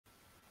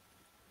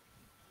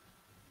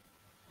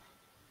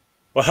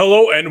Well,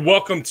 hello and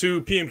welcome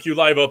to PMQ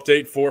Live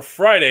Update for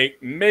Friday,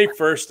 May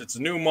 1st. It's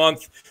a new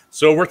month,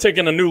 so we're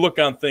taking a new look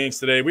on things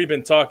today. We've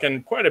been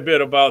talking quite a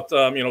bit about,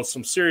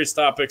 some serious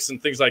topics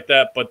and things like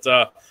that, but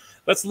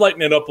let's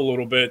lighten it up a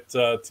little bit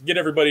to get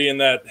everybody in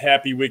that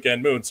happy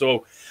weekend mood.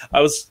 So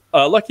I was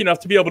lucky enough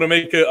to be able to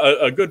make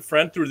a good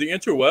friend through the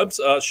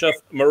interwebs, Chef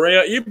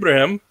Mareya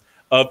Ibrahim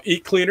of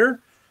Eat Cleaner.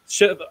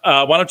 Chef,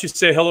 why don't you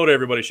say hello to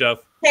everybody,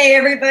 Chef? Hey,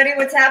 everybody.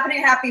 What's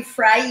happening? Happy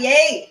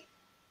Friday.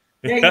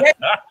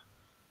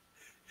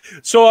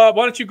 So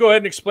why don't you go ahead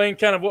and explain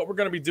kind of what we're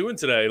going to be doing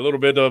today, a little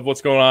bit of what's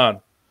going on.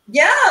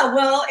 Yeah,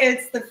 well,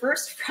 it's the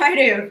first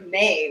Friday of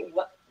May.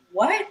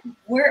 What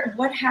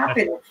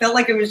happened? It felt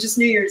like it was just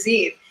New Year's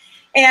Eve.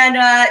 And,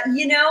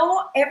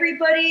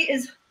 everybody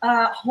is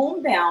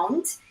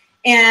homebound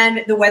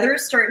and the weather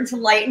is starting to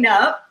lighten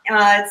up.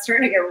 It's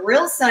starting to get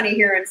real sunny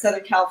here in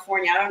Southern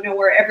California. I don't know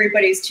where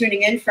everybody's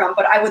tuning in from,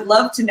 but I would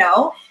love to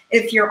know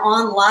if you're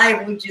on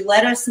live. Would you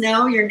let us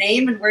know your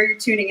name and where you're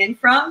tuning in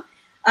from?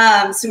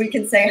 So we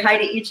can say hi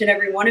to each and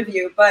every one of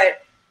you.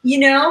 But,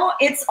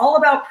 it's all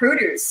about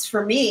produce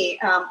for me,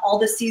 all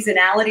the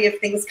seasonality of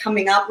things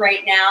coming up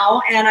right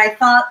now. And I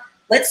thought,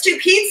 let's do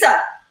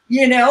pizza.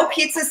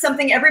 Pizza is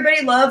something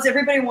everybody loves.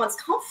 Everybody wants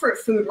comfort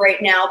food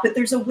right now, but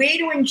there's a way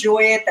to enjoy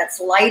it that's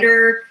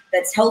lighter,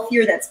 that's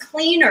healthier, that's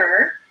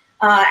cleaner.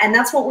 And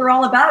that's what we're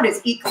all about, is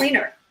Eat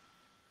Cleaner.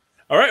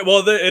 All right.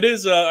 Well, it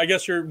is, I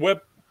guess your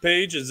web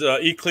page is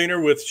Eat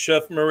Cleaner with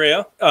Chef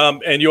Mareya.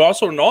 And you're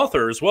also an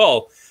author as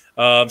well.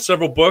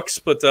 Several books,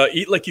 but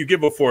Eat Like You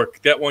Give a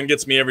Fork. That one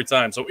gets me every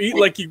time. So Eat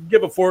Like You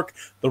Give a Fork,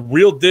 the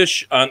real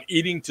dish on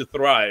eating to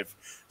thrive.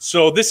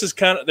 So this is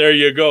kind of, there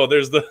you go.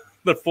 There's the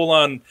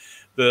full-on,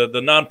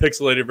 the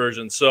non-pixelated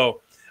version.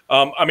 So,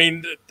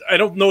 I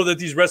don't know that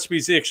these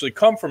recipes actually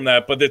come from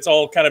that, but it's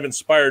all kind of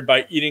inspired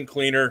by Eating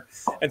Cleaner.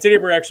 And today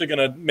we're actually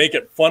going to make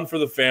it fun for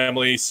the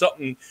family.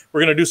 We're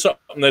going to do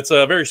something that's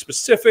very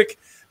specific.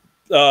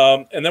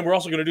 And then we're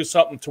also going to do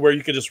something to where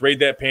you can just raid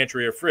that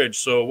pantry or fridge.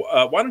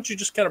 So why don't you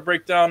just kind of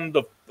break down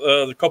the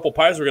couple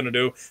pies we're going to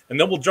do, and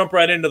then we'll jump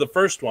right into the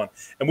first one.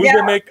 And we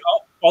will make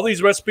all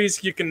these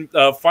recipes. You can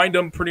find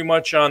them pretty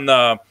much on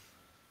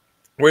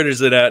where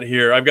is it at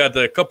here? I've got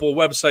a couple of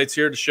websites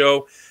here to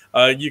show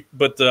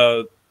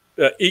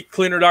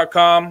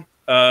eatcleaner.com,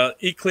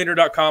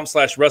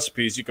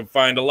 eatcleaner.com/recipes. You can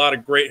find a lot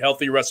of great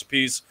healthy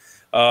recipes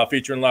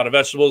featuring a lot of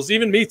vegetables,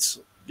 even meats.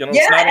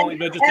 It's not only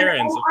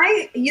vegetarians.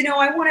 I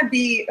want to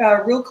be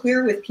real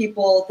clear with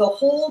people. The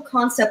whole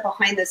concept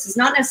behind this is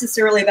not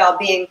necessarily about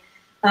being,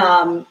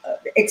 being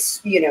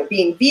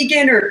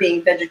vegan or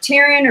being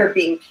vegetarian or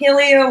being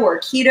paleo or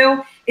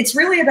keto. It's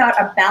really about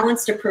a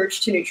balanced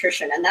approach to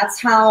nutrition. And that's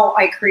how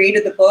I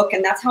created the book.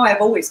 And that's how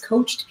I've always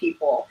coached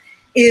people,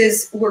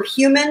 is we're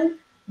human.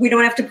 We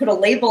don't have to put a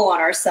label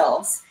on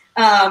ourselves.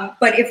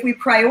 But if we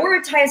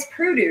prioritize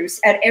produce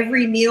at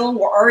every meal,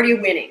 we're already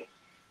winning.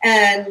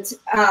 And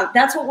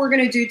that's what we're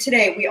going to do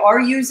today. We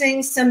are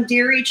using some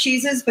dairy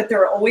cheeses, but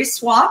there are always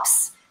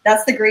swaps.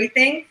 That's the great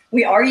thing.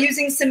 We are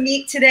using some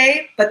meat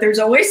today, but there's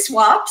always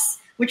swaps,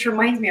 which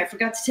reminds me, I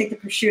forgot to take the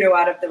prosciutto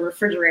out of the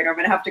refrigerator. I'm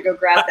going to have to go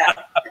grab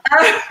that.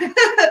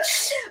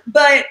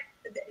 But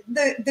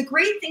the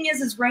great thing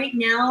is right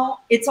now,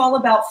 it's all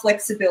about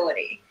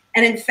flexibility.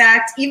 And in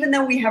fact, even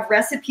though we have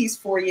recipes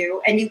for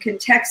you and you can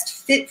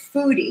text Fit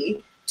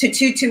Foodie to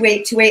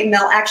 22828 and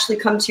they'll actually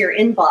come to your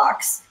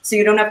inbox, so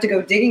you don't have to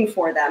go digging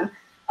for them.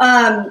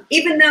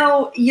 Even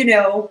though,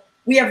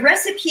 we have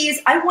recipes,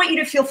 I want you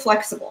to feel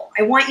flexible.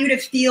 I want you to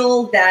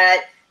feel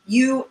that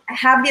you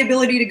have the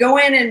ability to go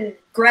in and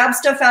grab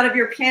stuff out of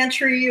your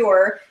pantry,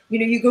 or,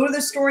 you go to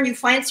the store and you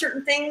find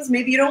certain things.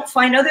 Maybe you don't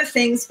find other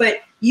things, but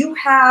you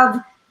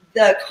have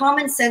the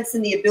common sense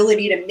and the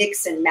ability to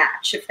mix and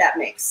match, if that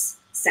makes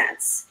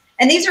sense.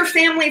 And these are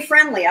family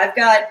friendly. I've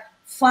got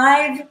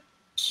 5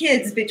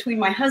 kids between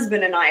my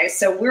husband and I,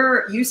 so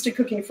we're used to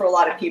cooking for a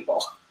lot of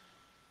people.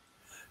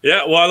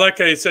 Yeah, well, I like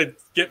how you said,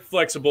 get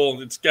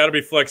flexible. It's got to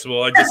be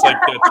flexible. I just like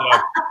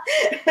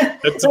that.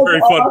 That's a very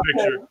fun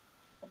picture.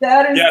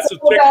 That is so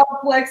about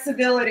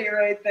flexibility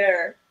right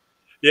there.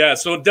 Yeah,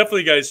 so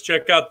definitely, guys,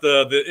 check out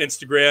the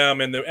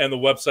Instagram and the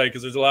website,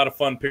 because there's a lot of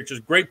fun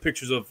pictures, great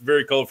pictures of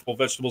very colorful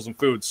vegetables and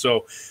foods.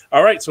 So,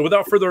 all right, so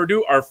without further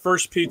ado, our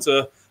first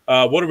pizza.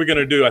 What are we going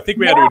to do? I think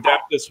we had to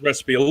adapt this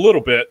recipe a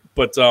little bit,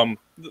 but why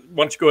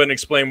don't you go ahead and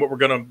explain what we're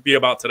going to be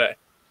about today?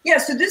 Yeah,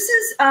 so this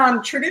is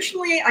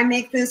traditionally I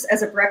make this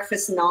as a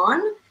breakfast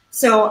naan.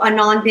 So a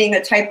naan being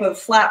a type of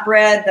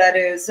flatbread that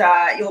is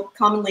you'll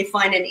commonly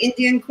find in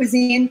Indian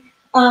cuisine.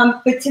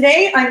 But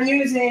today I'm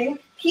using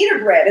pita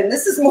bread, and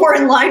this is more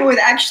in line with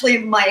actually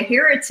my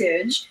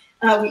heritage.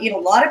 We eat a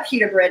lot of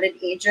pita bread in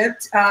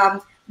Egypt.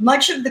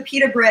 Much of the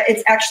pita bread,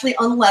 it's actually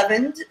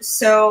unleavened,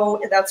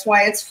 so that's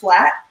why it's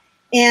flat.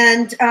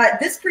 And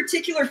this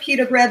particular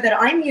pita bread that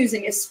I'm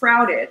using is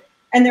sprouted.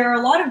 And there are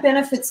a lot of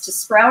benefits to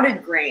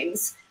sprouted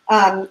grains.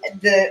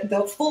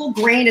 The full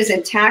grain is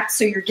intact,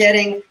 so you're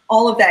getting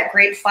all of that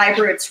great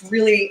fiber. It's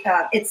really,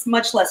 it's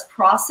much less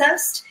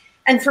processed.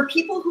 And for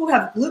people who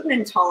have gluten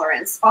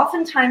intolerance,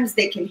 oftentimes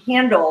they can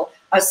handle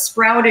a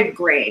sprouted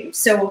grain.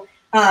 So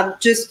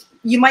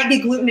you might be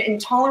gluten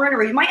intolerant,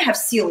 or you might have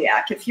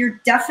celiac. If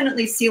you're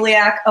definitely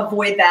celiac,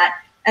 avoid that.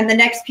 And the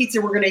next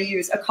pizza, we're going to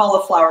use a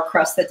cauliflower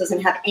crust that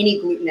doesn't have any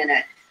gluten in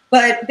it.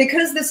 But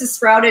because this is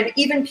sprouted,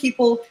 even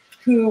people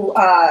who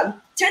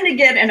tend to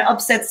get an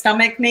upset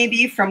stomach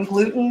maybe from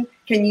gluten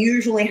can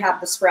usually have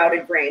the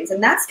sprouted grains.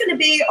 And that's going to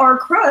be our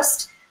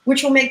crust,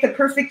 which will make the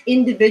perfect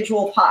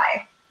individual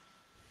pie.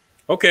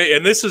 Okay,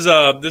 and this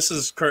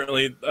is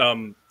currently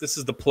this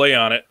is the play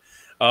on it.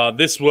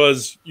 This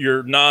was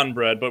your naan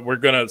bread, but we're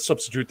going to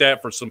substitute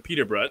that for some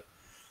pita bread.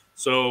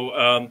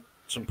 So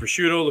some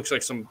prosciutto, looks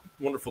like some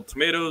wonderful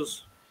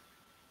tomatoes.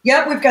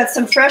 Yep, we've got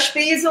some fresh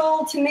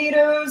basil,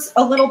 tomatoes,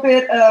 a little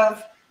bit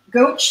of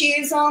goat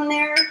cheese on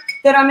there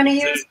that I'm going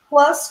to use,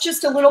 plus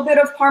just a little bit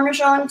of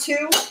Parmesan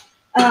too,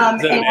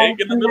 and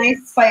some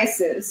nice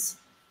spices.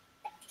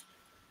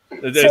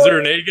 Is there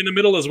an egg in the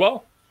middle as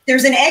well?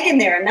 There's an egg in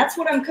there, and that's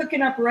what I'm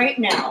cooking up right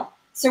now.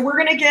 So we're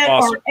going to get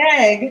our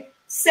egg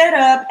set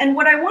up, and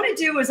what I want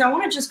to do is I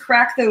want to just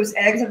crack those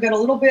eggs. I've got a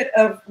little bit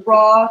of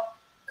raw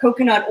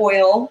coconut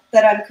oil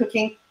that I'm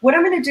cooking. What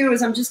I'm going to do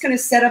is I'm just going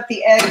to set up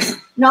the eggs,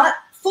 not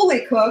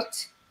fully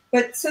cooked,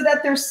 but so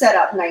that they're set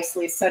up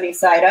nicely, sunny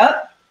side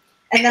up.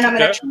 And then I'm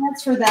going to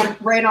transfer them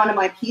right onto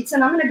my pizza,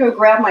 and I'm going to go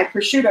grab my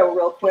prosciutto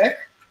real quick.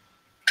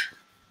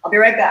 I'll be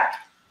right back.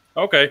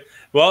 Okay.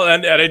 Well,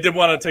 and I did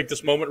want to take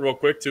this moment real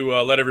quick to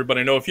let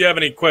everybody know, if you have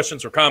any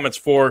questions or comments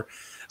for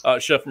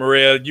Chef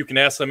Mareya, you can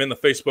ask them in the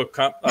Facebook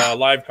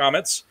live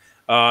comments.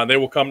 They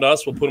will come to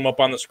us. We'll put them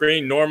up on the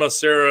screen. Norma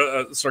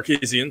Sarah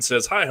Sarkeesian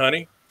says, "Hi,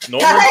 honey."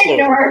 Hi,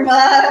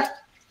 Norma.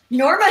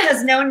 Norma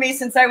has known me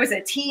since I was a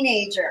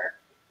teenager.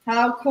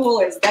 How cool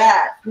is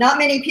that? Not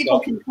many people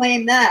can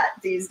claim that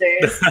these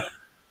days.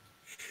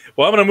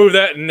 Well, I'm going to move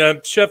that,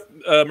 and Chef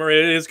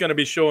Mareya is going to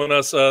be showing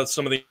us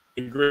some of the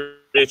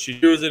ingredients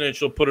she's using, and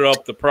she'll put it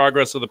up, the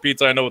progress of the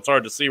pizza. I know it's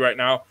hard to see right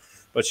now,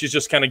 but she's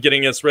just kind of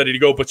getting us ready to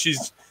go. But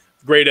she's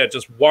great at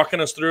just walking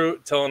us through,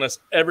 telling us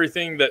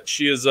everything that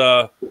she is,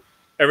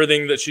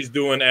 everything that she's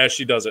doing as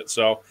she does it.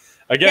 So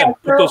again,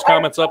 put those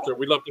comments up there.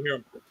 We'd love to hear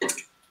them.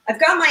 I've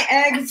got my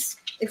eggs,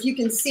 if you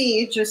can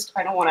see, just,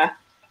 I don't want to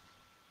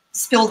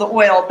spill the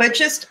oil, but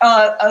just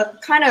a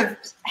kind of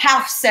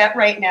half set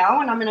right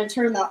now. And I'm going to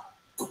turn the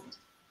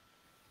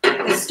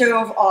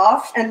stove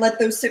off and let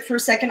those sit for a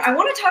second. I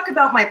want to talk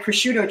about my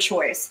prosciutto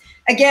choice.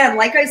 Again,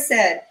 like I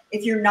said,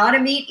 if you're not a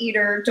meat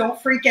eater,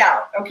 don't freak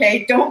out,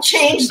 okay? Don't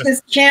change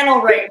this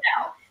channel right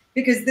now,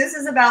 because this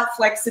is about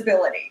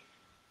flexibility.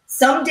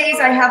 Some days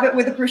I have it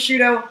with a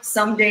prosciutto,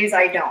 some days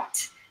I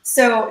don't.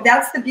 So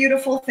that's the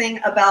beautiful thing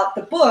about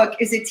the book,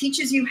 is it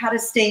teaches you how to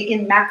stay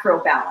in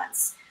macro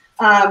balance.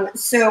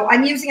 So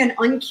I'm using an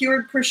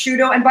uncured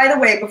prosciutto. And by the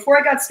way, before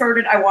I got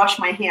started, I washed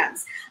my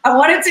hands. I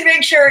wanted to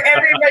make sure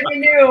everybody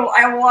knew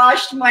I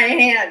washed my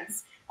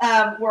hands.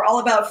 We're all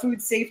about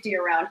food safety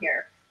around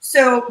here.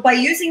 So by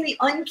using the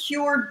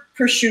uncured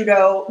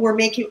prosciutto, we're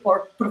making,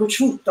 or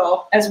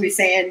prosciutto, as we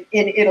say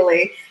in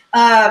Italy,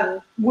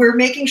 we're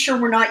making sure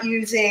we're not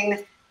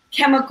using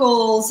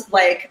chemicals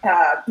like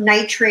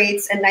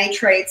nitrates and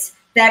nitrites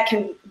that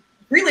can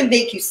really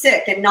make you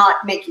sick and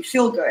not make you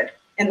feel good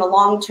in the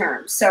long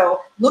term.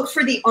 So look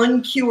for the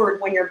uncured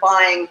when you're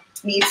buying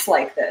meats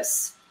like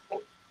this.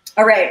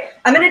 All right,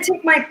 I'm going to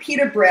take my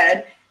pita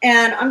bread,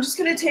 and I'm just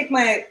going to take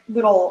my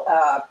little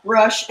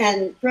brush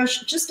and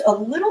brush just a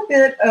little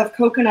bit of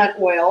coconut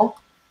oil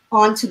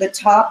onto the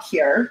top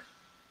here,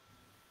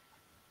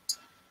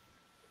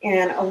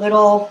 and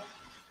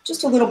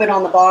just a little bit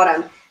on the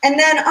bottom. And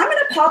then I'm going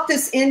to pop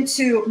this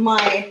into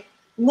my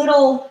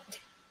little,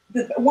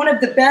 one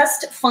of the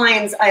best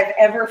finds I've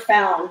ever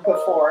found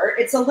before.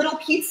 It's a little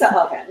pizza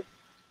oven.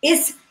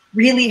 It's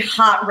really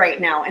hot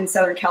right now in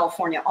Southern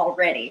California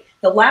already.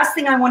 The last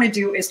thing I want to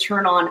do is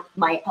turn on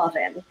my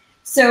oven.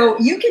 So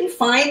you can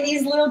find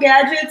these little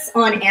gadgets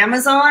on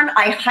Amazon.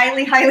 I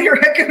highly, highly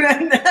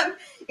recommend them.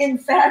 In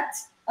fact,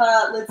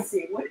 let's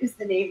see, what is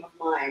the name of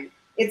mine?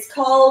 It's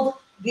called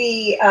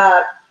the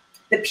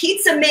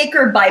Pizza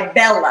Maker by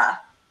Bella.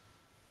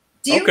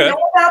 Do you know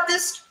about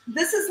this?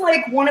 This is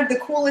like one of the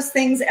coolest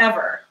things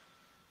ever.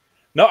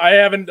 No, I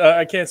haven't.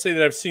 I can't say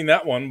that I've seen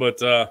that one, but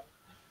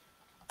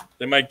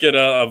they might get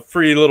a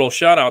free little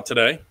shout out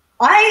today.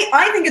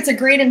 I think it's a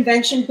great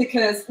invention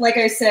because, like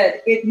I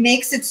said, it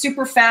makes it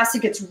super fast.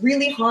 It gets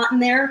really hot in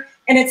there.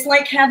 And it's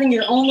like having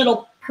your own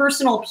little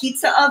personal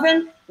pizza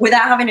oven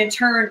without having to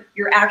turn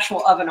your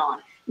actual oven on.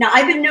 Now,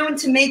 I've been known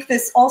to make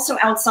this also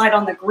outside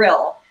on the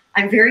grill.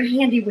 I'm very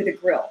handy with a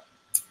grill.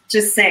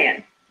 Just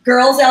saying.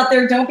 Girls out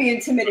there, don't be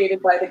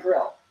intimidated by the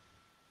grill.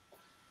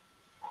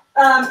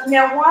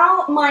 Now,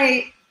 while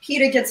my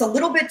pita gets a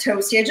little bit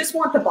toasty, I just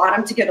want the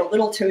bottom to get a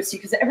little toasty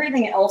because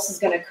everything else is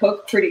going to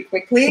cook pretty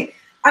quickly.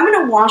 I'm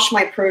going to wash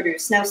my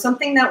produce. Now,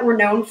 something that we're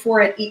known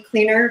for at Eat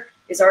Cleaner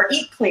is our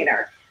Eat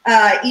Cleaner.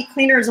 Eat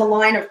Cleaner is a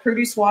line of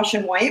produce wash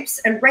and wipes.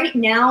 And right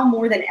now,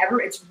 more than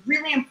ever, it's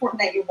really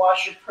important that you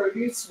wash your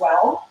produce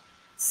well.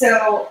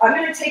 So I'm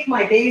going to take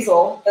my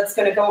basil that's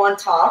going to go on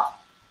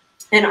top,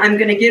 and I'm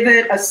going to give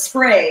it a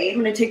spray. I'm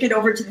going to take it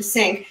over to the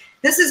sink.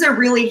 This is a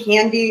really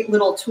handy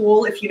little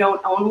tool if you don't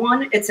own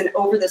one. It's an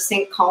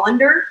over-the-sink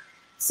colander.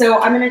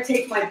 So I'm going to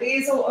take my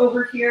basil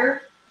over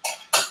here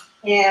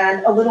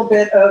and a little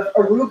bit of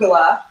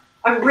arugula.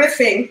 I'm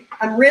riffing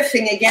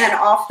again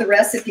off the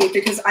recipe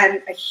because I'm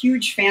a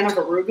huge fan of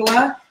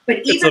arugula.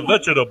 But it's a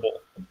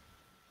vegetable.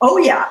 Oh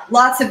yeah,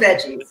 lots of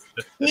veggies.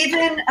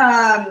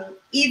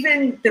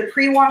 Even the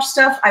pre-wash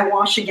stuff, I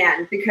wash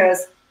again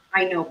because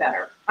I know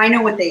better. I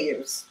know what they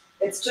use.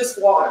 It's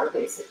just water,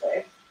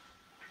 basically.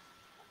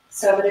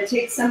 So I'm going to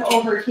take some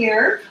over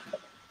here.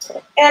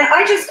 And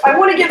I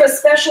want to give a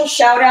special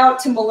shout out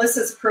to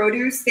Melissa's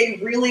Produce. They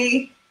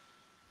really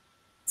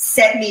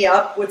set me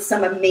up with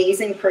some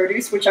amazing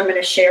produce, which I'm going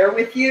to share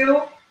with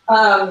you.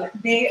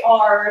 They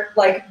are,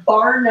 like,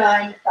 bar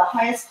none, the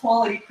highest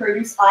quality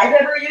produce I've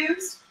ever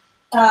used.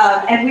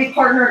 And we've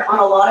partnered on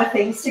a lot of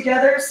things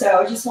together. So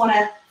I just want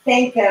to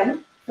thank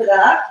them for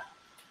that.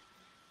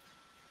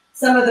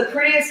 Some of the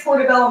prettiest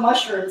portobello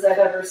mushrooms I've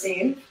ever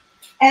seen.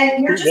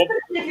 And you're just going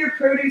to give your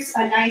produce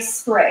a nice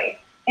spray.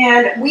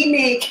 And we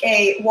make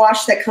a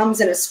wash that comes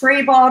in a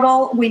spray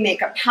bottle. We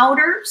make a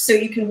powder, so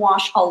you can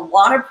wash a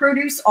lot of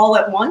produce all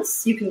at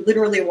once. You can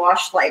literally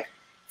wash like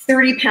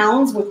 30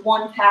 pounds with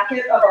one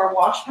packet of our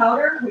wash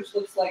powder, which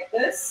looks like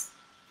this.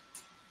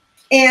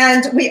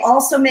 And we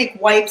also make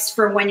wipes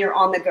for when you're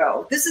on the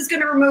go. This is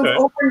going to remove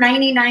over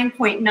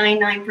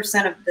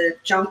 99.99% of the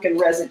junk and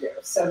residue.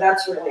 So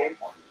that's really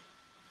important.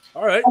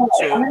 All right.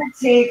 So I'm going to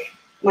take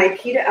my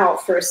pita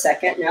out for a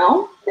second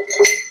now.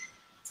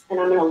 And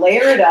I'm going to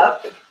layer it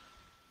up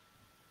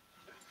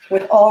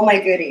with all my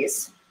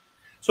goodies.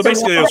 So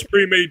basically, it's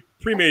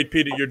pre-made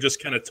pita. You're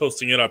just kind of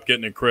toasting it up,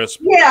 getting it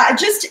crisp. Yeah,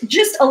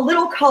 just a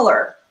little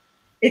color,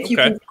 if you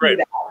can see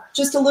that.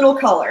 Just a little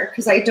color,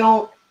 because I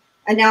don't.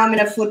 And now I'm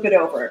going to flip it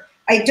over.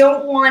 I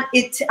don't want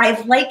it to. I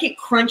like it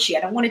crunchy. I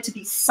don't want it to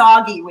be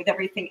soggy with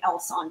everything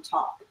else on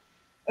top.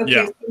 Okay.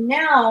 Yeah. So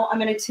now I'm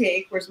going to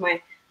take. Where's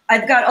my?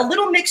 I've got a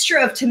little mixture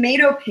of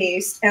tomato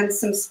paste and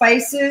some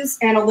spices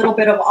and a little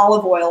bit of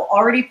olive oil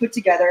already put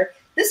together.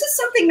 This is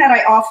something that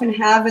I often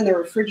have in the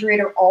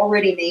refrigerator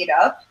already made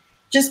up,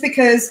 just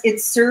because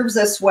it serves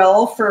us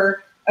well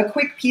for a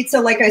quick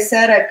pizza. Like I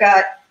said, I've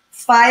got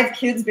 5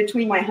 kids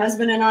between my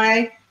husband and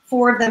I.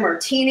 4 of them are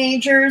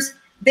teenagers.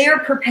 They're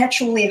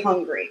perpetually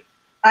hungry.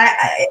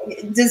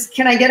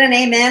 Can I get an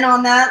amen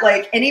on that?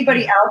 Like,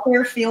 anybody out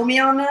there feel me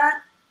on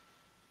that?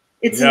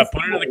 Put it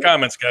in the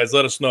comments, guys.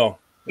 Let us know.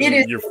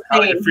 You're feeding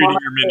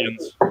your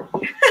minions.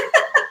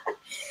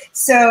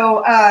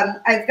 So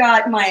I've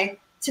got my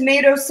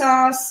tomato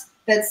sauce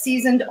that's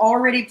seasoned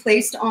already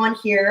placed on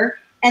here.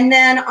 And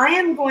then I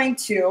am going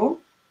to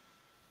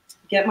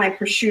get my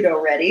prosciutto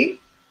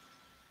ready.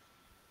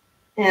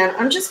 And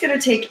I'm just going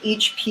to take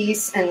each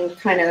piece and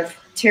kind of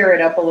tear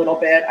it up a little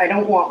bit. I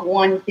don't want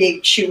one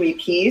big chewy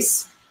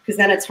piece because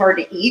then it's hard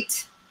to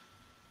eat.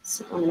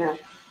 So I'm going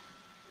to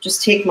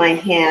just take my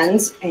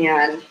hands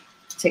and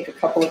take a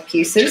couple of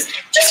pieces.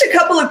 Just a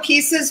couple of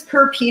pieces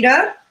per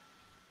pita.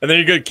 And then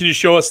you're good. Can you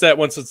show us that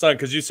once it's done?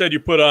 Because you said you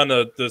put on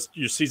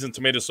your seasoned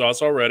tomato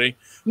sauce already.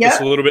 Yeah.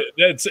 Just a little bit.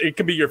 It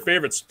can be your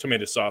favorite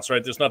tomato sauce,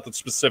 right? There's nothing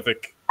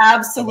specific.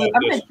 Absolutely.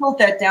 I'm going to tilt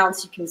that down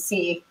so you can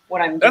see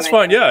what I'm doing. That's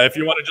fine. Yeah. If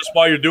you want to just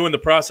while you're doing the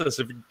process,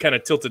 if you kind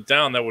of tilt it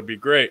down, that would be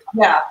great.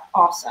 Yeah.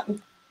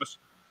 Awesome.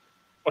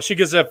 Well, she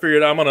gets that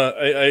figured.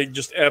 I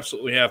just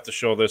absolutely have to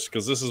show this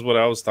because this is what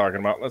I was talking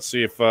about. Let's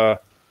see if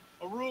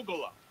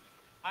arugula.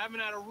 I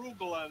haven't had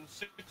arugula in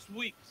 6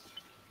 weeks.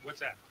 What's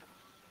that?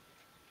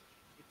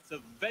 It's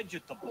a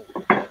vegetable.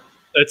 I'm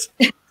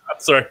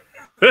sorry.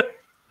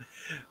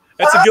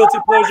 That's a guilty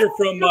pleasure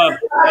from.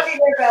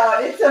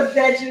 It's a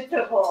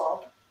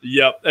vegetable.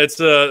 Yep,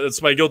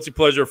 it's my guilty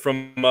pleasure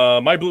from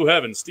My Blue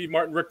Heaven. Steve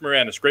Martin, Rick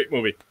Moranis, great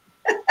movie.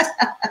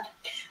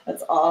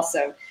 That's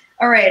awesome.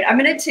 All right, I'm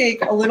going to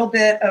take a little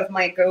bit of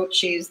my goat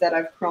cheese that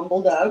I've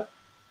crumbled up.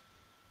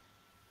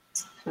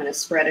 Kind of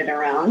spread it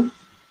around.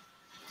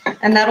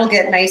 And that'll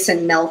get nice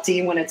and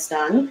melty when it's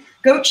done.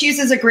 Goat cheese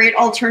is a great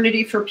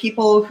alternative for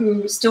people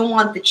who still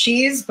want the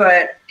cheese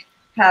but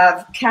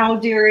have cow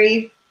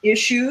dairy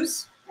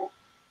issues.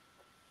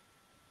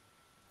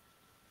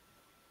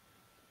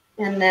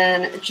 And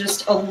then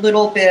just a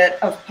little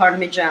bit of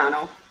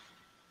Parmigiano.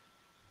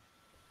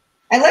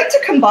 I like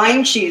to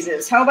combine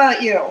cheeses. How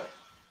about you?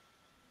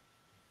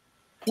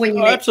 When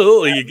you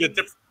absolutely. You get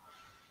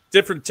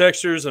different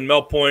textures and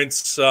melt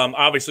points.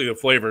 Obviously the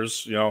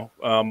flavors,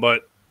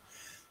 but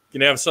you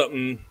can have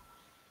something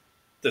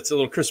that's a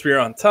little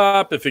crispier on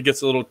top if it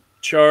gets a little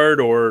charred,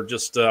 or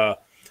just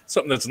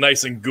something that's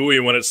nice and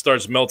gooey when it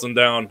starts melting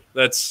down.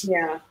 That's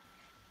I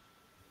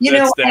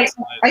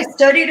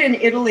studied in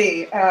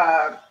Italy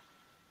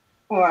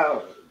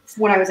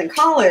when I was in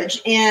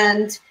college,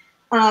 and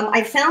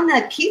I found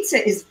that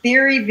pizza is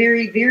very,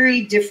 very,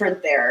 very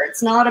different there.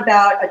 It's not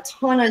about a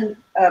ton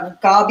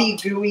of gobby,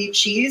 gooey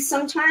cheese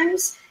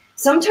sometimes.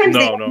 Sometimes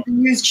they don't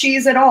use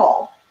cheese at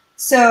all.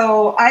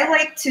 So I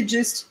like to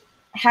just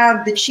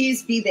have the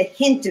cheese be the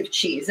hint of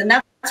cheese. And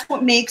that's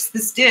what makes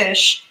this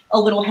dish a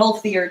little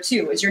healthier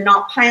too, is you're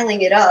not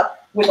piling it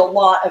up with a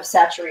lot of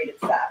saturated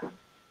fat.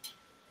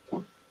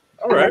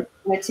 All right. I'm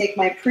going to take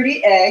my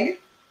pretty egg.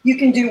 You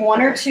can do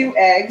 1 or 2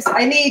 eggs.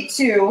 I made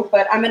 2,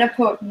 but I'm going to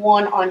put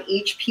 1 on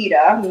each pita.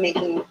 I'm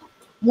making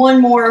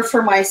 1 more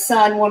for my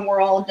son when we're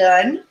all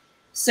done.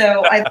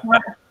 So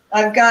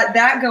I've got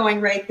that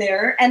going right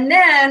there. And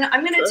then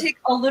I'm going to take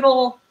a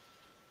little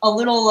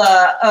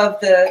of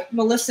the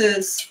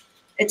Melissa's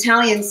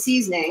Italian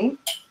seasoning.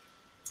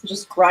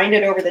 Just grind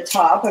it over the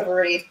top. I've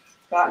already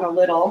gotten a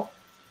little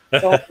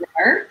going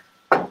there.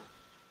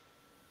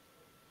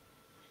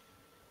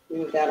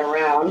 Move that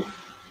around.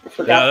 I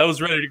forgot. Yeah, that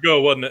was ready to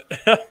go, wasn't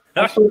it?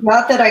 I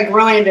forgot that I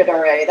grinded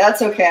already.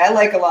 That's okay. I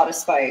like a lot of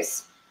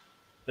spice.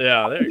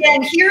 Yeah, there you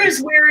Again, go. here's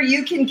where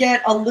you can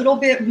get a little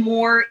bit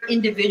more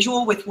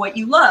individual with what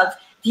you love.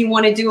 If you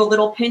want to do a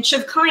little pinch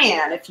of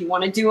cayenne, if you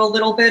want to do a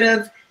little bit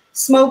of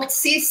smoked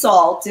sea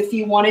salt, if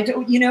you want to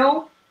do, you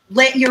know,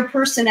 let your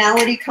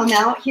personality come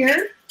out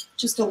here.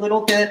 Just a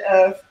little bit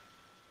of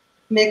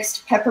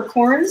mixed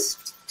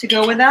peppercorns to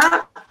go with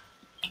that.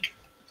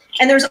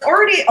 And there's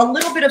already a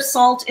little bit of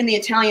salt in the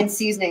Italian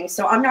seasoning,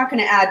 so I'm not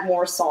going to add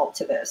more salt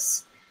to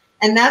this.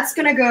 And that's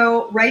going to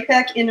go right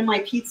back into my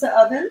pizza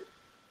oven.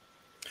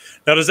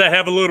 Now, does that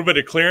have a little bit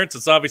of clearance?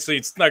 It's obviously,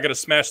 it's not going to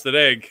smash that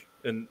egg.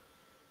 And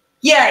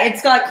yeah,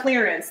 it's got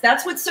clearance.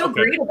 That's what's so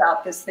great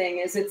about this thing,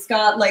 is it's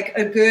got like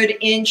a good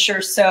inch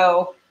or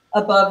so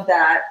above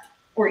that,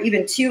 or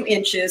even 2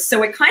 inches.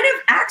 So it kind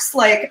of acts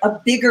like a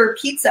bigger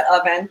pizza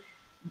oven,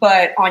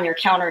 but on your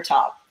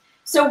countertop.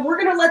 So we're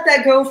going to let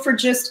that go for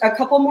just a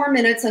couple more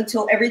minutes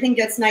until everything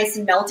gets nice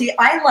and melty.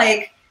 I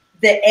like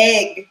the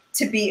egg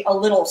to be a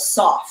little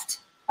soft.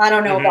 I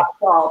don't know about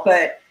y'all,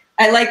 but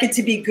I like it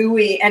to be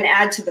gooey and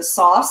add to the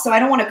sauce. So I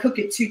don't want to cook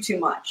it too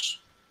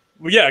much.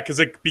 well, yeah, because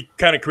it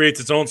kind of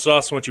creates its own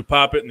sauce once you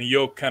pop it, and the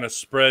yolk kind of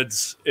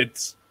spreads.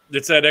 It's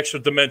that extra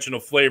dimensional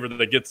flavor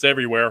that gets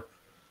everywhere.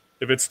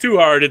 If it's too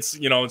hard, it's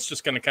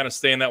just going to kind of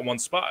stay in that one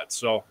spot.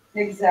 So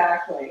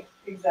exactly.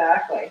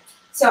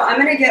 So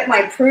I'm going to get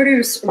my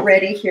produce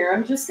ready here.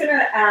 I'm just going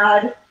to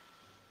add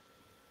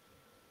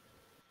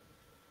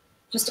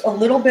just a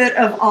little bit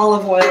of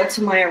olive oil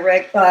to my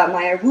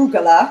my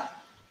arugula.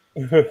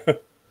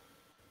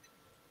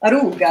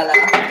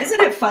 Arugula.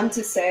 Isn't it fun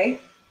to say?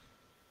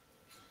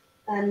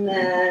 And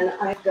then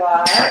I've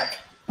got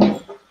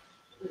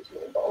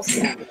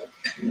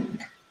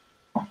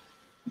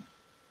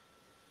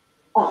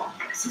oh,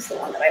 this is the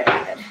one that I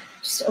wanted.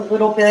 Just a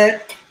little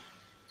bit.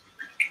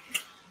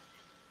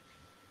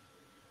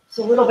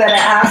 So a little bit of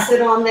acid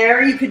on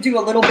there. You could do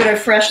a little bit of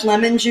fresh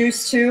lemon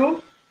juice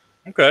too.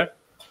 okay.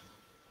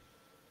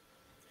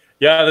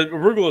 Yeah, the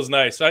arugula is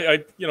nice.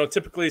 I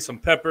typically some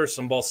pepper,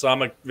 some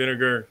balsamic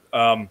vinegar.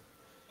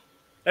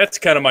 That's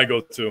kind of my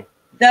go-to.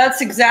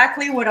 That's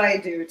exactly what I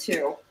do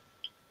too.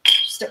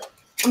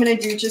 I'm going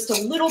to do just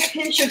a little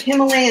pinch of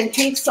Himalayan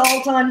pink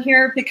salt on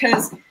here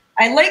because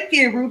I like the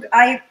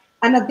arugula.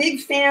 I'm a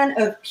big fan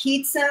of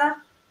pizza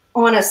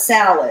on a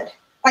salad.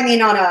 I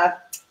mean, on a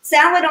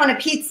salad on a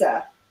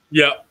pizza.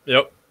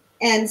 Yep.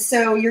 And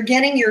so you're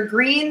getting your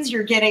greens,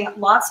 you're getting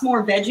lots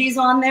more veggies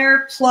on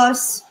there,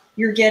 plus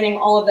you're getting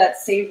all of that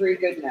savory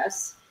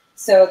goodness.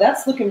 So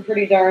that's looking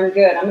pretty darn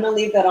good. I'm going to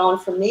leave that on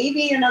for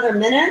maybe another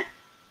minute.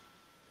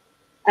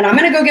 And I'm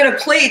going to go get a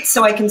plate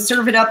so I can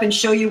serve it up and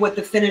show you what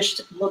the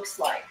finished looks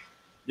like.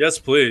 Yes,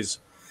 please.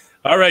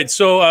 All right.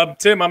 So,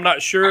 Tim, I'm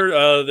not sure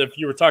if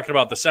you were talking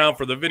about the sound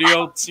for the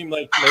video. It seemed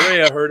like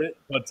Mareya heard it,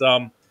 but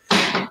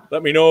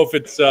let me know if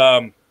it's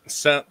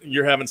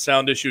you're having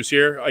sound issues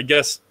here. I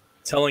guess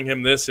telling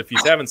him this if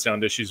he's having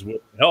sound issues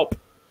wouldn't help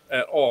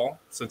at all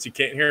since he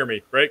can't hear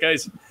me. Right,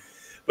 guys?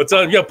 But,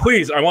 yeah,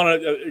 please, I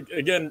want to,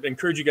 again,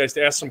 encourage you guys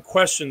to ask some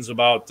questions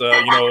about,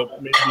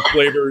 maybe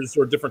flavors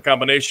or different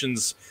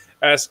combinations.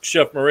 Ask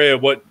Chef Mareya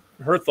what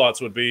her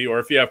thoughts would be, or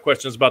if you have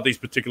questions about these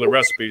particular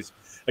recipes.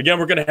 Again,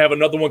 we're going to have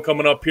another one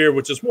coming up here,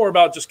 which is more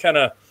about just kind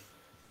of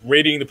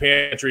rating the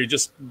pantry,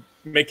 just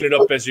making it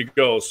up as you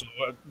go. So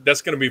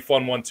that's going to be a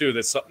fun one, too.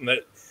 That's something that,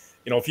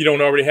 if you don't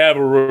already have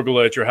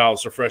arugula at your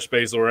house or fresh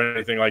basil or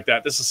anything like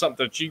that, this is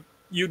something that you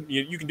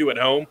can do at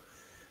home.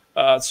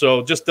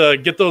 So just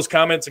get those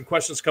comments and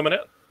questions coming in.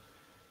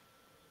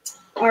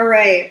 All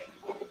right.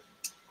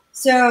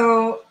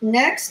 So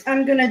next,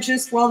 I'm going to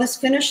just, while this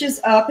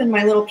finishes up in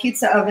my little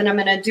pizza oven, I'm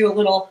going to do a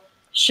little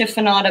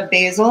chiffonata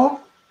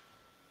basil.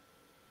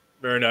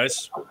 Very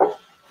nice.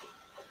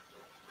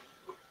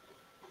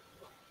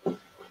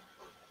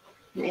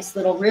 Nice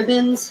little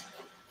ribbons.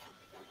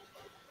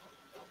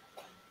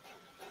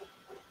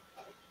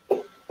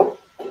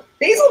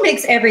 Basil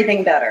makes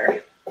everything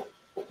better.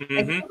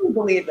 I couldn't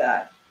believe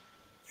that.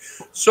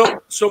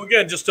 So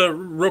again, just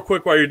real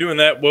quick while you're doing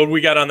that, what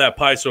we got on that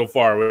pie so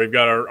far? We've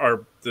got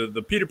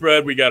the pita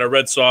bread, we got our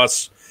red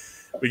sauce,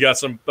 we got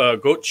some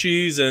goat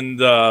cheese, and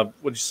what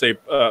did you say?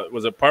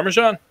 Was it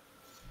Parmesan?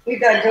 We've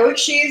got goat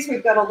cheese.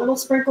 We've got a little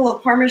sprinkle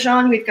of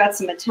Parmesan. We've got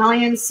some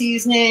Italian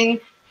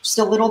seasoning, just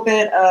a little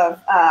bit of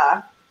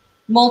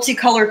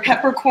multicolored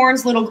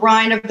peppercorns, little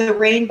grind of the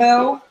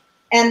rainbow.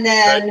 And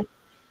then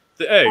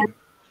the egg.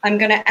 I'm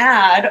going to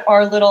add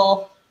our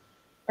little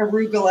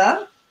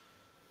arugula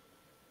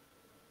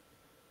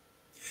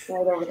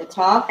right over the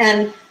top.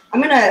 And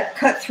I'm going to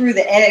cut through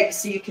the egg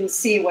so you can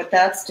see what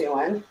that's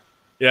doing.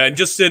 Yeah, and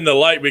just in the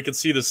light, we can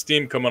see the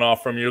steam coming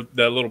off from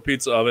that little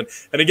pizza oven.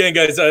 And again,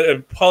 guys,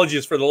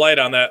 apologies for the light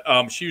on that.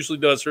 She usually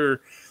does her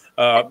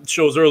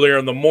shows earlier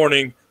in the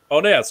morning. Oh,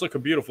 yeah, it's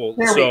looking beautiful.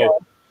 There we go.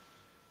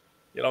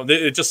 You know,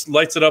 it just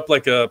lights it up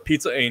like a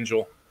pizza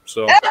angel.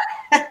 So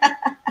I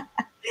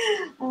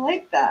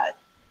like that.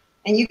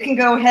 And you can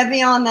go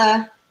heavy on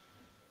the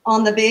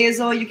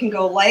basil. You can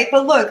go light.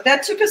 But look,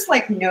 that took us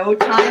like no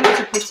time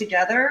to put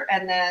together.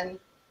 And then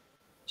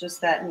just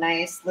that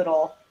nice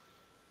little...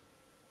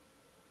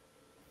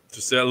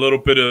 Just that little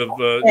bit of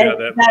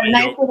that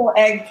nice little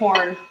egg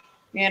porn,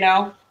 you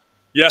know?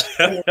 Yeah.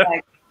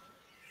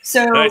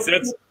 So nice.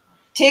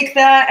 take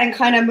that and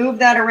kind of move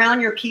that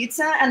around your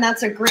pizza, and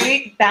that's a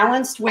great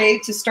balanced way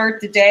to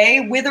start the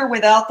day, with or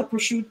without the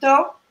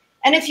prosciutto.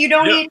 And if you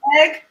don't eat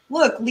egg,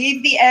 look,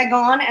 leave the egg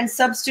on and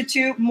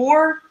substitute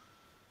more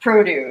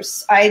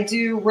produce. I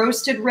do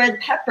roasted red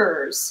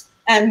peppers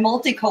and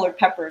multicolored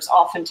peppers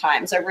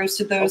oftentimes. I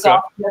roasted those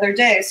off the other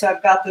day, so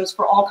I've got those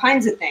for all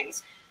kinds of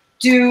things.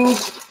 Do,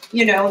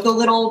 you know, the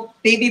little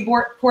baby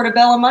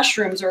portobello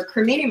mushrooms or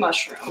cremini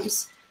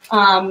mushrooms.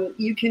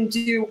 You can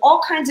do all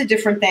kinds of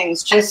different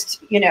things.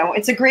 Just, you know,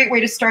 it's a great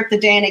way to start the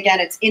day. And again,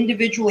 it's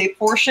individually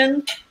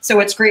portioned, so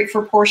it's great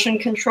for portion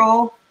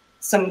control.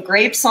 Some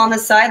grapes on the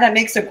side, that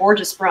makes a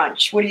gorgeous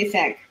brunch. What do you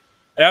think?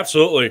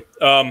 Absolutely.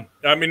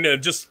 I mean,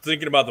 just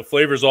thinking about the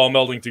flavors all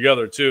melding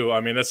together too. I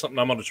mean, that's something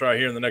I'm going to try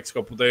here in the next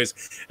couple of days.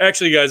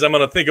 Actually, guys, I'm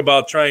going to think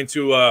about trying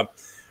to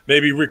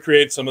maybe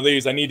recreate some of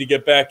these. I need to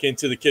get back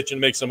into the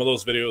kitchen, make some of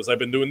those videos. I've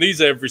been doing these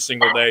every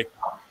single day.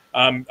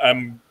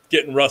 I'm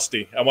getting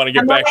rusty. I want to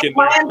get back in.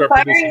 I'm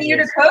inspiring you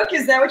to cook.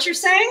 Is that what you're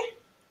saying?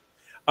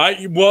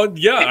 Well,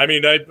 yeah. I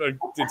mean,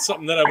 it's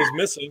something that I was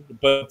missing,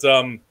 but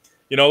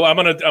you know, I'm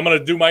gonna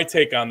do my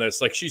take on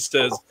this. Like she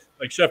says,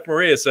 like Chef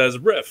Mareya says,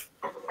 riff.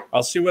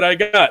 I'll see what I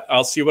got.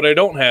 I'll see what I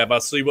don't have. I'll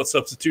see what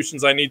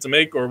substitutions I need to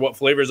make or what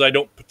flavors I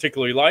don't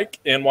particularly like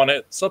and want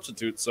to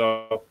substitute.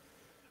 So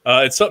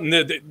it's something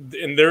that,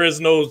 and there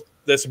is no.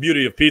 That's the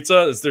beauty of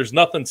pizza is there's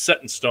nothing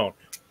set in stone.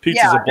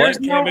 Pizza's a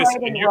blank canvas,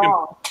 and you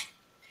can.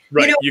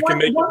 Right, you know, you can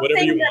make it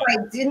whatever you want.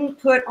 One thing that I didn't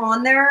put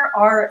on there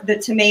are the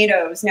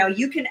tomatoes. Now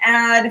you can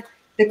add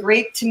the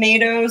grape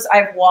tomatoes.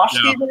 I've washed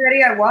these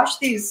already. I washed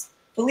these.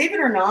 Believe it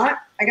or not,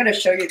 I got to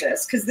show you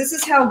this because this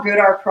is how good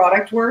our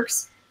product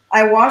works.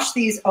 I washed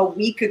these a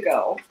week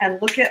ago,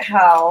 and look at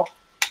how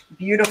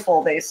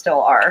beautiful they still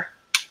are.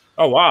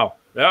 Oh, wow.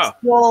 Yeah.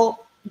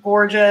 Still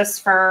gorgeous,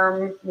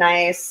 firm,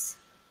 nice.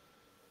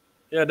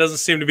 Yeah, it doesn't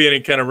seem to be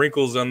any kind of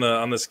wrinkles on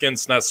the skin.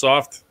 It's not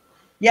soft.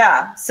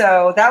 Yeah,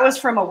 so that was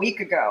from a week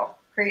ago.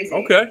 Crazy.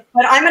 Okay.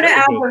 But I'm going to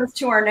add those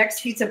to our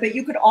next pizza, but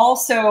you could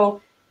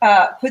also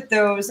put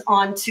those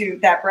onto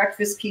that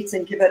breakfast pizza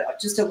and give it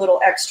just a little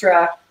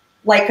extra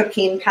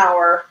lycopene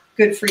power,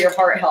 good for your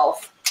heart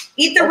health.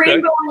 Eat the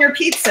rainbow on your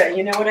pizza,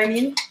 you know what I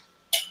mean?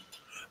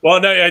 Well,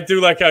 no, I do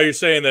like how you're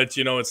saying that,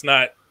 you know, it's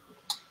not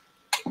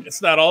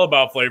all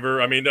about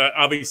flavor. I mean,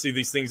 obviously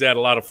these things add a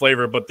lot of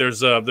flavor, but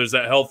there's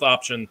that health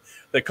option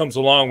that comes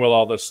along with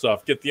all this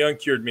stuff. Get the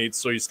uncured meats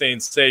so you're staying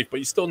safe, but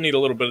you still need a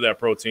little bit of that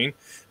protein.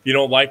 If you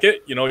don't like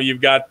it, you know,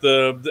 you've got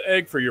the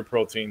egg for your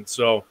protein.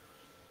 So,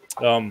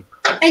 and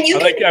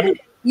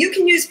you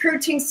can use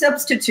protein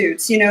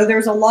substitutes. You know,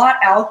 there's a lot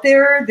out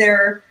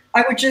there.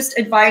 I would just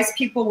advise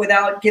people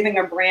without giving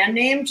a brand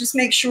name, just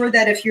make sure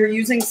that if you're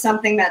using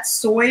something that's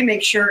soy,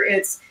 make sure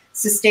it's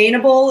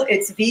sustainable,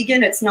 it's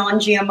vegan, it's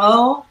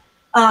non-GMO.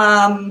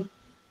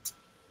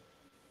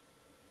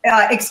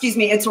 Excuse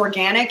me, it's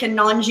organic and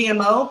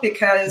non-GMO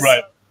because,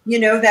 you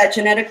know, that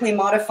genetically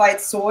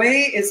modified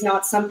soy is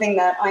not something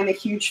that I'm a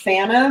huge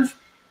fan of.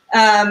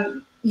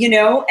 You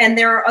know, and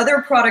there are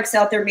other products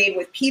out there made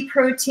with pea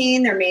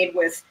protein. They're made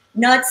with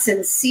nuts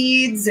and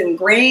seeds and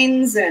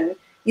grains. And,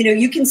 you know,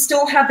 you can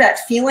still have that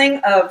feeling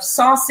of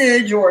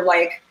sausage or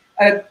like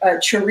a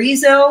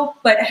chorizo,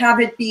 but have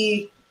it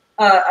be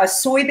a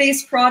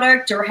soy-based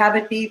product or have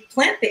it be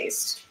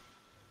plant-based.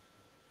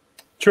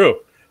 True.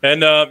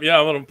 And yeah,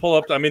 I'm going to pull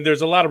up. I mean,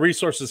 there's a lot of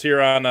resources here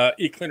on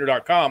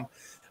eatcleaner.com.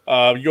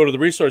 You go to the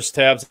resource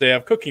tabs. They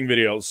have cooking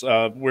videos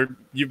where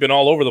you've been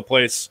all over the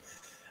place.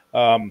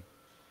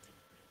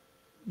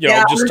 You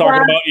know, just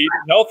talking about eating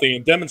healthy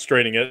and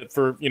demonstrating it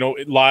for, you know,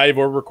 live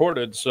or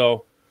recorded.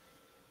 So,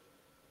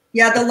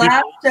 yeah,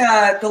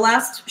 the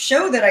last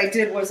show that I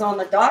did was on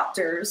the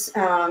doctors,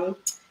 and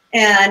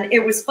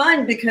it was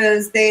fun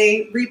because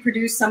they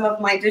reproduced some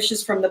of my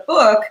dishes from the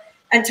book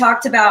and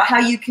talked about how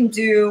you can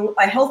do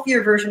a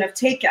healthier version of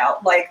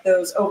takeout, like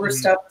those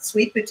overstuffed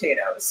sweet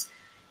potatoes.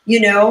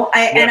 You know,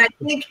 and I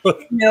think,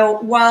 you know,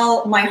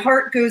 while my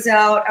heart goes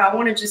out, I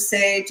want to just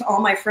say to all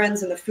my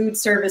friends in the food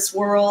service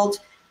world,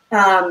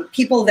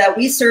 people that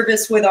we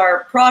service with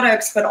our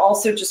products, but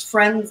also just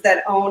friends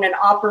that own and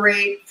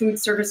operate food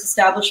service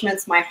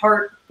establishments. My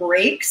heart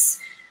breaks.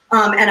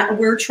 And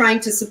we're trying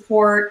to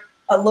support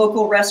a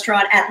local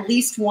restaurant at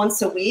least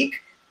once a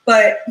week.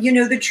 But, you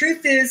know, the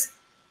truth is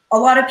a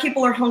lot of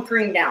people are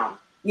hunkering down,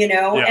 you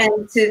know,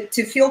 and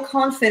to feel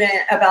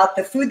confident about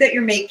the food that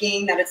you're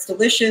making, that it's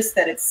delicious,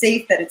 that it's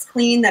safe, that it's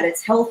clean, that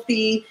it's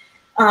healthy.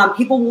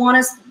 People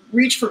want to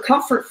reach for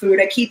comfort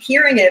food. I keep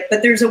hearing it,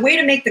 but there's a way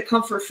to make the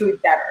comfort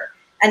food better.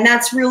 And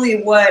that's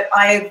really what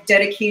I've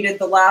dedicated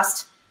the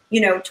last,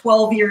 you know,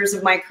 12 years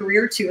of my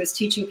career to, is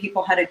teaching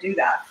people how to do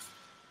that.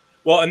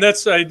 Well, and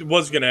that's, I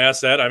was going to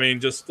ask that. I mean,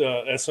 just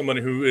as someone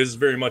who is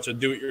very much a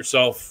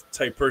do-it-yourself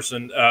type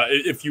person,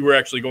 if you were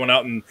actually going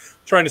out and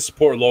trying to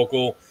support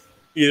local,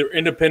 either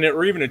independent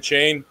or even a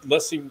chain,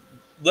 less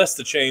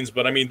the chains,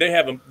 but I mean, they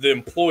have the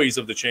employees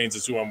of the chains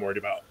is who I'm worried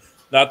about,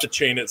 not the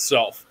chain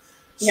itself.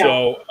 Yeah.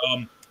 So,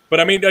 but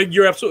I mean,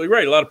 you're absolutely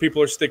right. A lot of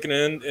people are sticking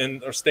in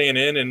and are staying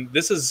in, and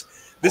this is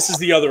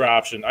the other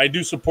option. I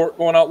do support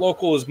going out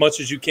local as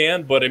much as you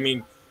can, but I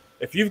mean,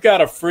 if you've got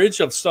a fridge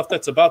of stuff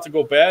that's about to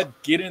go bad,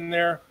 get in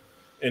there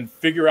and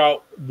figure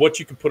out what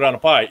you can put on a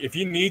pie. If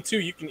you need to,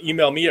 you can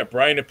email me at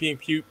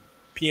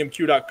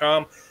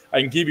brian@pmq.com.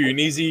 I can give you an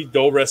easy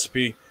dough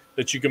recipe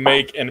that you can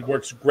make, and it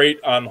works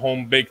great on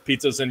home-baked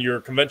pizzas in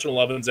your conventional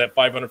ovens at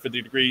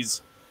 550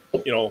 degrees,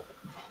 you know.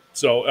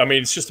 So, I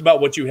mean, it's just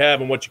about what you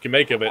have and what you can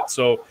make of it.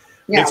 So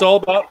it's all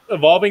about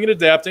evolving and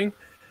adapting.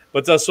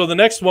 But so the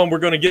next one we're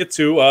going to get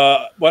to,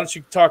 why don't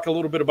you talk a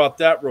little bit about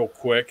that real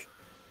quick?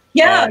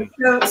 Yeah,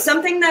 so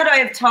something that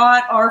I've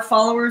taught our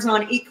followers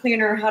on Eat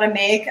Cleaner how to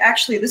make,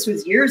 actually this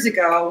was years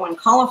ago when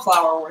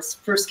cauliflower was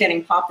first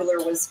getting popular,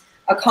 was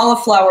a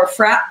cauliflower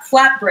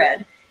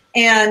flatbread.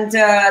 And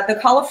the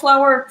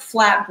cauliflower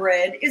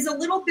flatbread is a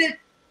little bit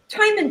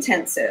time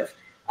intensive.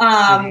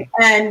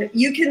 And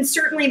you can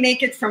certainly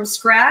make it from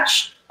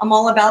scratch. I'm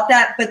all about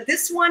that. But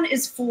this one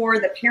is for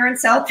the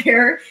parents out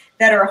there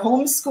that are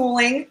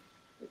homeschooling,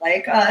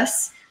 like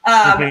us,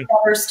 that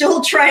are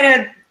still trying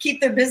to keep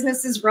their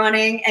businesses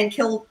running and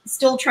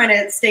still trying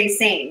to stay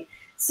sane.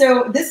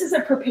 So this is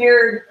a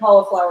prepared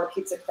cauliflower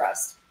pizza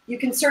crust. You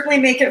can certainly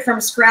make it from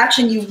scratch,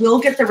 and you will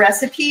get the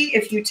recipe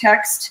if you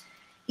text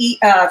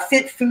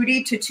Fit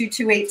Foodie to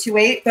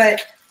 22828.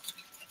 But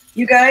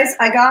you guys,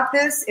 I got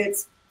this.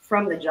 It's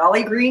from the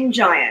Jolly Green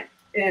Giant,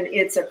 and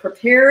it's a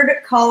prepared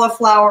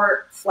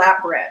cauliflower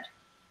flatbread.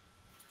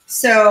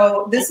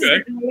 So this is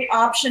a great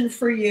option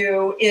for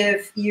you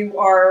if you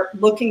are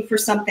looking for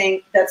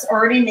something that's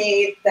already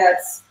made,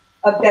 that's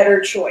a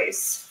better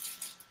choice.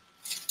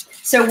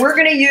 So we're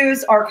going to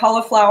use our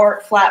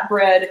cauliflower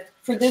flatbread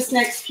for this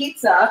next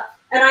pizza.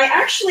 And I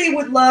actually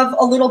would love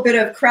a little bit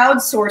of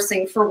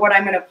crowdsourcing for what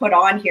I'm going to put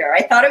on here.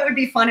 I thought it would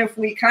be fun if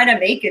we kind of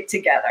make it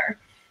together.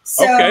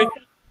 So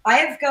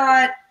I've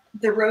got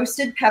the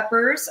roasted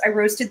peppers. I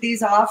roasted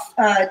these off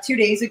 2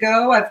 days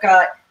ago. I've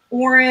got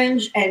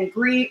orange and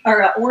green,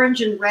 or orange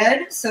and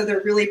red, so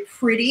they're really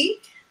pretty.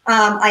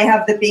 I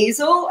have the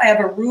basil. I have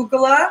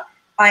arugula.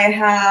 I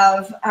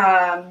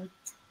have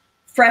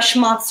fresh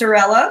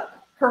mozzarella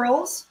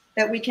pearls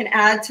that we can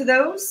add to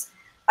those.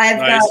 I've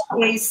got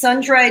a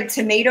sun-dried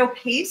tomato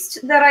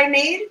paste that I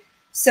made.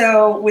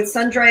 So with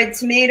sun-dried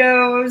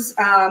tomatoes,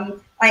 I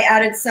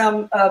added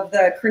some of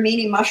the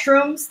cremini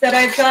mushrooms that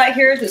I've got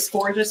here, this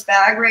gorgeous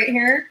bag right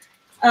here,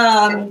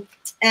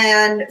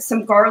 and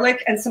some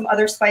garlic and some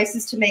other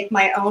spices to make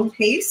my own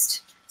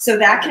paste. So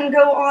that can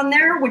go on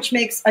there, which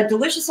makes a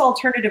delicious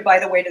alternative, by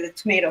the way, to the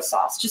tomato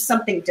sauce, just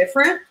something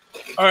different.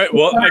 All right,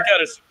 well, I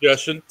got a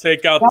suggestion.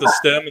 Take out the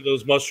stem of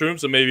those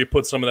mushrooms and maybe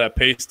put some of that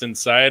paste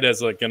inside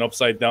as like an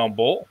upside-down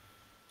bowl.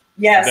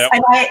 Yes,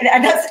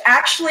 and that's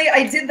actually,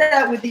 I did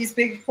that with these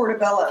big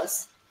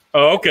portobellos.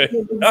 Oh, okay.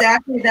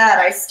 Exactly that.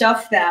 I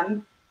stuffed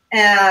them,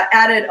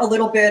 added a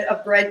little bit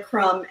of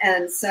breadcrumb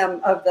and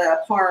some of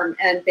the parm,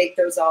 and baked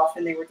those off,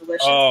 and they were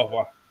delicious. Oh,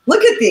 wow.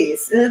 Look at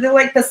these. They're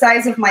like the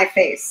size of my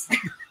face.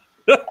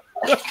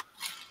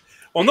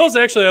 Well, those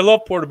actually, I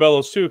love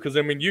portobellos too, because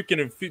I mean, you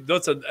can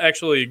that's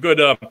actually a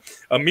good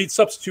a meat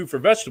substitute for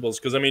vegetables,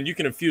 because I mean, you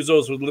can infuse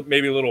those with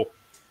maybe a little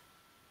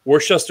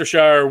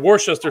Worcestershire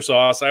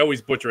sauce. I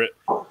always butcher it.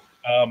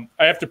 I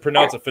have to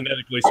pronounce it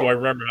phonetically so I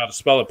remember how to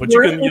spell it. But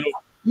you can,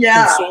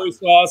 some soy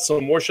sauce,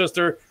 some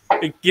Worcester.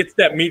 It gets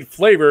that meat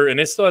flavor, and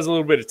it still has a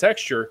little bit of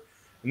texture.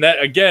 And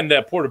that, again,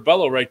 that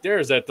portobello right there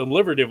is that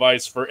delivery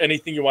device for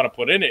anything you want to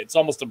put in it. It's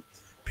almost a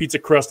pizza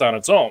crust on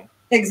its own.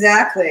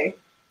 Exactly.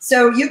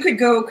 So you could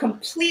go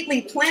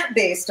completely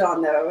plant-based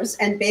on those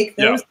and bake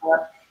those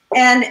up.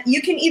 And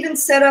you can even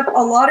set up a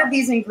lot of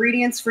these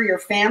ingredients for your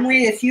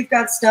family. If you've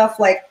got stuff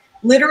like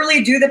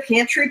literally do the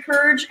pantry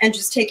purge and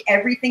just take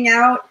everything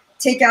out,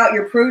 take out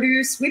your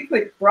produce. We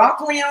put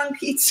broccoli on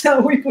pizza.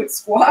 We put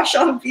squash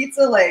on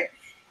pizza, like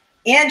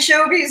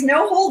anchovies,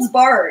 no holds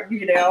barred,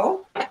 you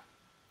know?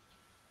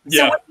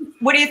 Yeah. So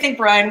what do you think,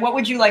 Brian? What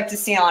would you like to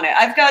see on it?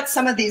 I've got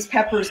some of these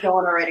peppers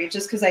going already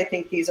just because I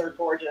think these are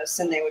gorgeous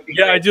and they would be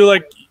great. I do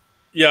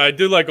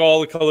like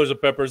all the colors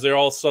of peppers. They're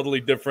all subtly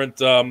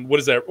different. What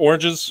is that?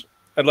 Oranges?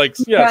 I'd like,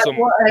 some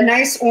a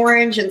nice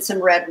orange and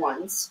some red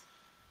ones.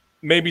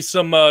 Maybe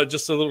some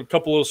just a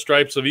couple little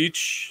stripes of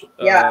each.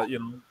 Yeah.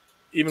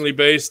 Evenly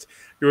based.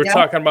 You were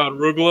talking about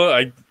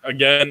arugula.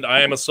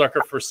 I am a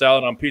sucker for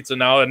salad on pizza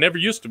now. It never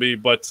used to be,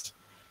 but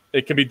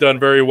it can be done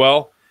very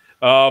well.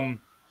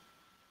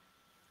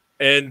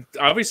 And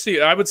obviously,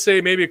 I would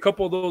say maybe a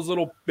couple of those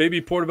little baby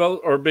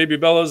portobello or baby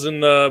bellas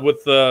and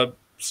with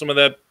some of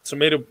that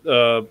tomato.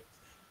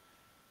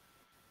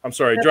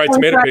 Dried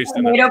tomato paste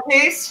in it. Tomato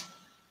paste.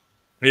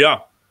 Yeah,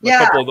 a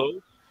couple of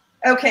those.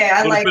 Okay,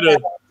 I like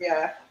that.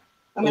 Yeah,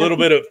 a little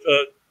bit of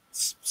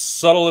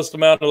subtlest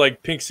amount of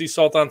like pink sea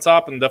salt on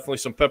top, and definitely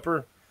some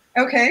pepper.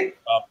 Okay.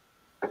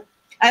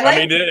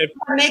 I'm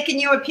making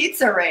you a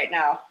pizza right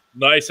now.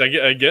 Nice, I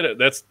get it.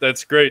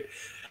 That's great.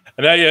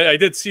 And I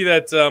did see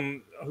that.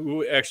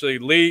 Who actually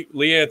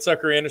Leanne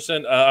Tucker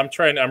Anderson?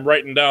 I'm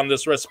writing down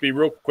this recipe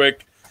real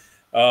quick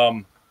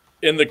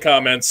in the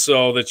comments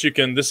so that you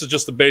can. This is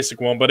just the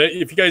basic one, but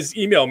if you guys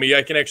email me,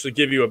 I can actually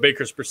give you a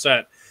baker's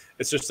percent.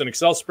 It's just an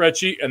Excel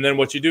spreadsheet, and then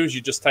what you do is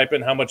you just type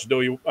in how much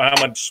dough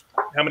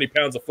how many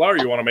pounds of flour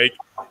you want to make,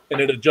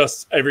 and it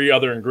adjusts every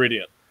other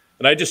ingredient.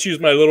 And I just use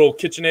my little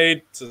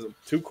KitchenAid,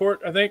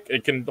 2-quart, I think.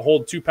 It can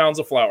hold 2 pounds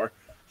of flour,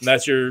 and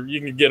that's you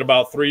can get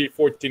about 3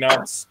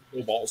 14-ounce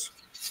dough balls.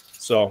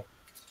 So.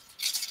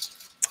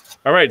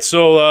 All right,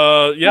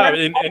 so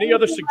any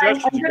other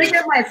suggestions? I'm going to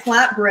get my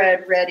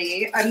flatbread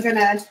ready. I'm going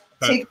to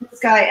take this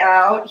guy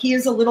out. He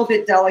is a little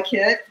bit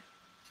delicate.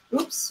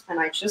 Oops, and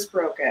I just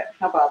broke it.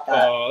 How about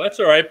that? Oh,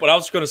 that's all right. But I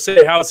was going to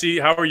say, how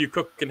are you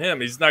cooking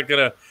him? He's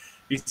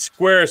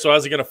square, so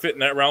how's he going to fit in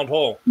that round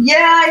hole?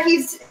 Yeah,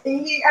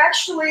 he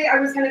actually,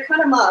 I was going to cut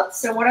him up.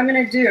 So what I'm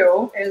going to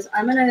do is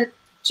I'm going to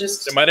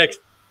just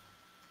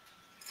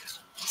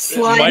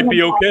slide might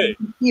be okay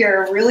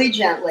here really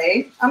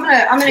gently. I'm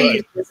gonna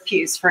use this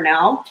piece for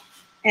now,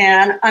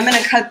 and I'm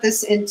gonna cut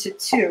this into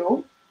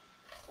 2.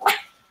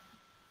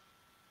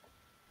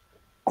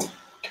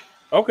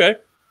 Okay.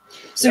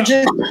 So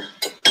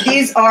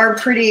these are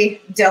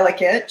pretty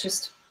delicate.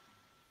 Just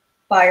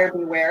buyer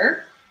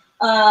beware.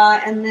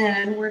 And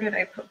then where did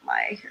I put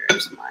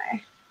here's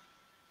my.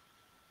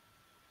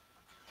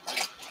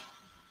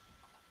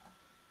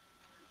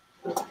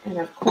 And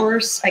of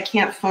course, I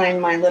can't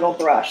find my little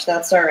brush.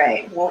 That's all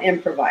right. We'll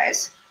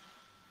improvise.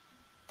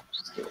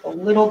 Just do a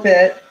little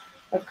bit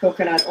of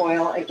coconut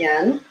oil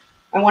again.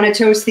 I want to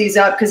toast these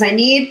up because I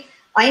need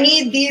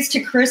these to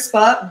crisp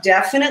up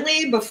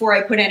definitely before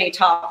I put any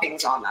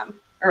toppings on them,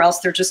 or else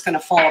they're just going to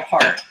fall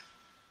apart.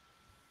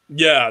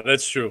 Yeah,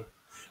 that's true.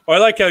 Well, I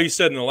like how you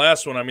said in the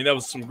last one. I mean, that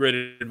was some great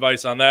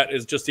advice on that.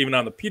 Is just even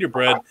on the pita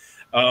bread.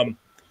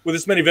 With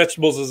as many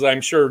vegetables as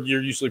I'm sure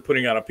you're usually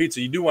putting on a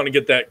pizza, you do want to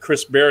get that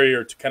crisp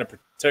barrier to kind of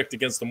protect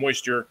against the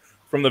moisture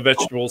from the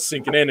vegetables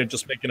sinking in and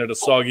just making it a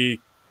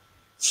soggy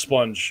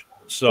sponge.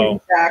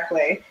 So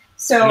exactly.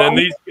 So and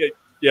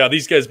then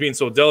these guys being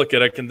so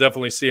delicate, I can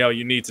definitely see how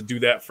you need to do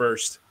that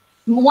first.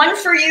 One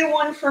for you,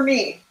 one for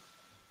me.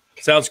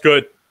 Sounds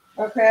good.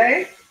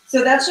 Okay.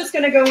 So that's just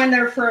going to go in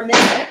there for a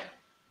minute.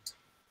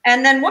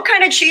 And then what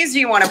kind of cheese do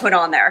you want to put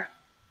on there?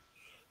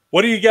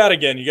 What do you got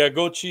again? You got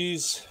goat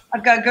cheese?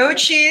 I've got goat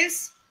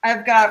cheese.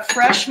 I've got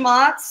fresh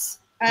mozz.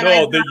 And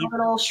I've got a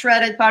little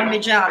shredded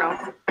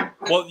Parmigiano.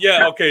 Well,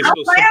 yeah, okay. So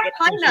I have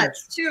pine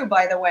nuts too,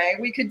 by the way.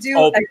 We could do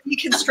a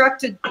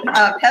deconstructed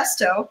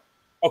pesto.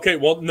 Okay,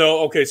 well, no.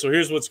 Okay, so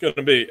here's what's going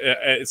to be.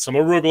 Some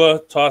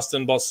arugula tossed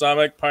in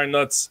balsamic, pine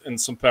nuts,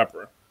 and some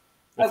pepper.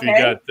 If you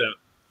got that.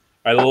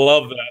 I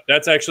love that.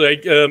 That's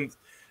actually,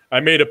 I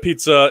made a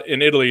pizza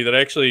in Italy that I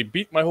actually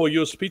beat my whole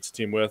U.S. pizza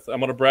team with. I'm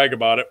going to brag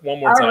about it one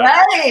more time.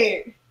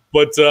 Already.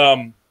 But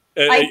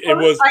it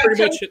was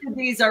pretty much. I tasted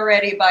these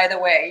already, by the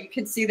way. You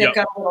can see they've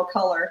got a little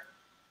color.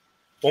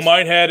 Well,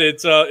 mine had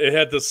it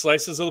had the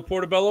slices of the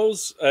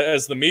portobellos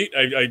as the meat.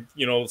 I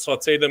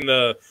sauteed them in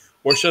the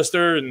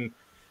Worcester and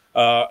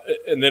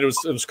then it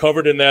was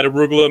covered in that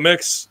arugula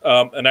mix.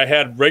 And I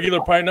had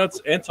regular pine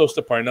nuts and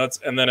toasted pine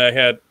nuts, and then I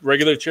had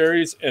regular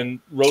cherries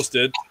and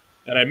roasted.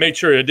 And I made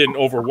sure it didn't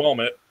overwhelm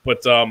it.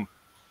 But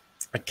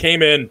I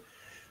came in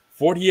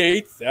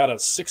 48th out of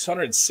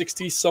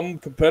 660 some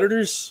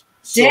competitors.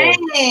 So,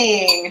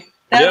 dang,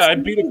 that's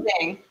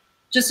amazing.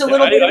 Just a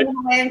little bit of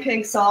Himalayan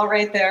pink salt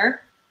right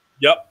there.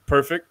 Yep,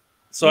 perfect.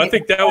 So I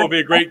think that would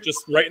be great, just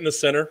right in the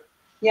center.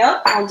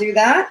 Yep, I'll do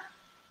that.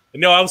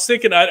 No, I was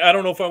thinking I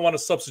don't know if I want to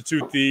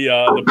substitute the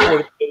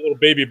little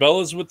baby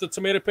bellas with the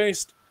tomato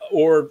paste,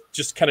 or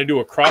just kind of do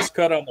a cross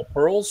cut on the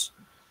pearls,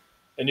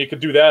 and you could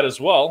do that as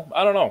well.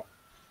 I don't know.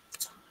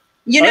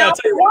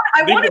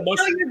 I want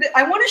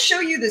to show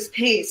you this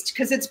paste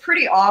because it's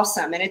pretty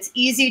awesome and it's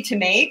easy to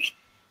make.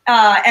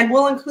 And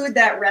we'll include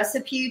that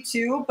recipe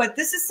too. But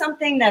this is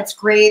something that's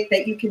great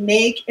that you can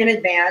make in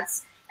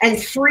advance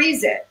and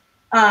freeze it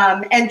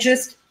and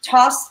just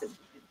toss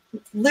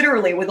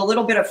literally with a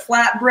little bit of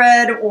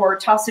flatbread or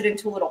toss it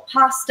into a little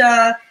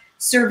pasta,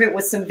 serve it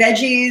with some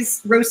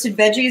veggies, roasted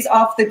veggies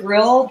off the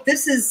grill.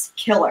 This is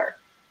killer.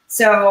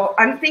 So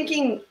I'm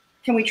thinking,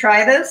 can we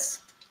try this?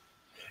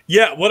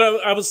 Yeah, what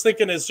I was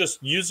thinking is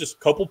just use just a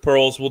couple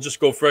pearls. We'll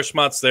just go fresh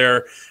mozz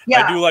there.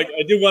 Yeah.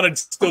 I do want to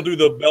still do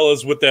the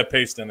Bellas with that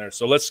paste in there.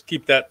 So let's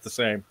keep that the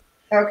same.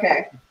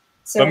 Okay.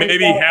 So but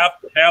maybe half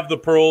the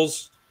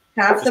pearls.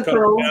 Half the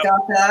pearls,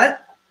 got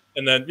that.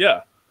 And then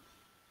yeah.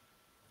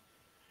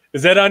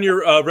 Is that on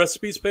your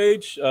recipes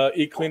page?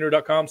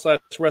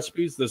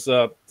 eatcleaner.com/recipes. This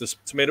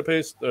tomato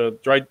paste,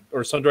 dried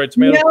or sun-dried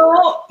tomato.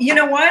 No, you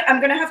know what?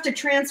 I'm gonna have to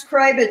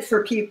transcribe it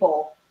for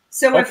people.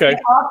 So if they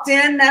opt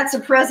in, that's a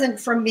present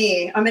from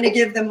me. I'm gonna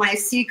give them my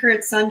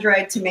secret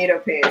sun-dried tomato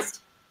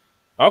paste.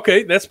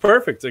 Okay, that's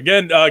perfect.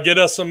 Again, get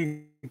us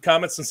some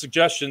comments and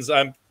suggestions.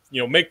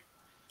 Make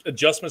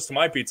adjustments to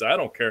my pizza. I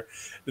don't care.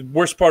 The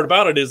worst part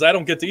about it is I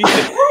don't get to eat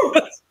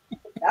it.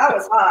 That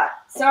was hot.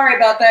 Sorry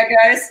about that,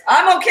 guys.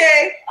 I'm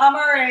okay. I'm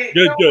all right.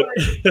 Good.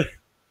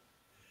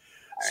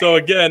 So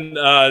again,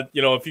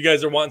 if you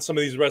guys are wanting some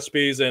of these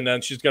recipes, and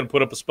then she's going to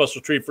put up a special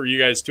treat for you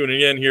guys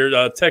tuning in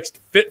here. Text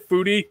Fit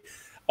Foodie,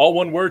 all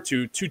one word,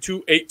 to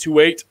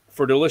 22828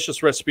 for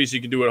delicious recipes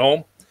you can do at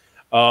home.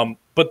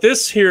 But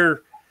this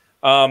here,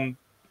 right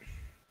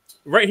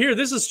here,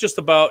 this is just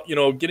about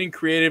getting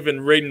creative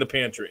and raiding the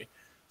pantry.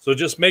 So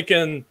just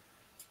making.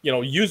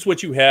 Use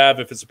what you have.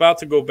 If it's about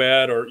to go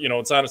bad or,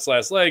 it's on its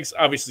last legs,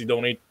 obviously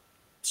don't eat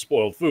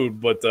spoiled food,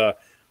 but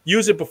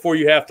use it before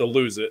you have to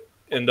lose it.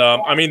 And,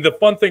 the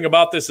fun thing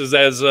about this is,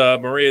 as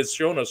Mareya has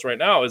shown us right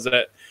now, is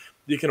that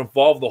you can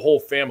involve the whole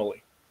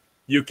family.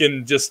 You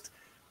can just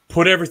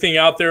put everything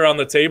out there on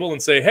the table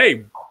and say,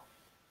 hey,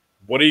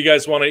 what do you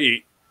guys want to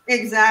eat?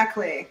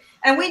 Exactly.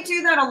 And we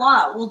do that a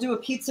lot. We'll do a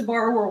pizza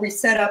bar where we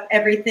set up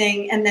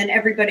everything and then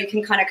everybody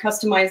can kind of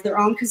customize their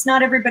own because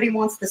not everybody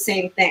wants the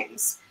same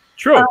things.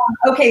 True.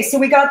 Okay, so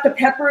we got the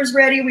peppers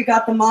ready. We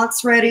got the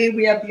mozz ready.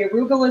 We have the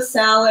arugula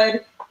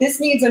salad.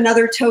 This needs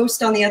another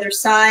toast on the other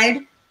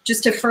side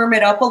just to firm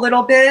it up a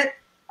little bit.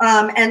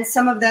 And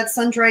some of that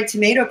sun-dried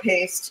tomato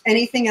paste.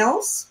 Anything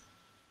else?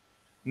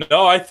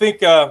 No, I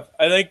think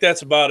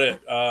that's about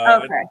it.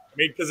 Okay.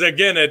 Because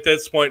again, at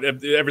this point,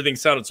 everything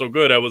sounded so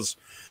good. I was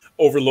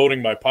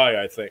overloading my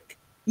pie, I think.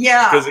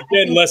 Yeah. Because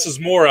again, less is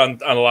more on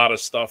a lot of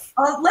stuff.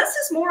 Less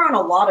is more on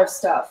a lot of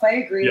stuff. I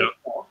agree with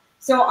you.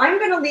 So I'm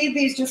going to leave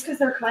these just because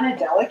they're kind of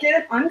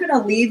delicate. I'm going to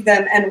leave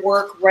them and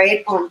work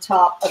right on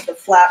top of the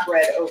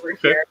flatbread over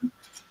here.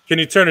 Can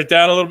you turn it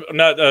down a little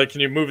bit? Can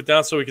you move it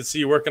down so we can see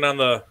you working on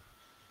the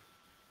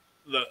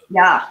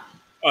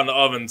on the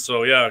oven?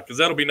 So yeah, because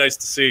that'll be nice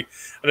to see.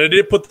 And I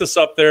did put this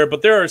up there,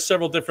 but there are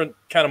several different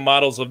kind of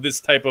models of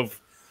this type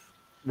of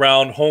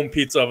round home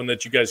pizza oven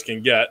that you guys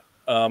can get.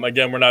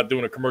 Again, we're not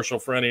doing a commercial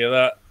for any of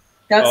that.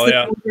 That's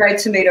the dried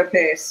tomato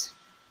paste.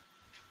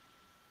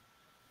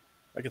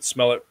 I can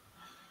smell it.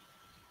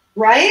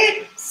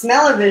 Right?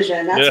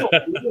 Smell-o-vision. That's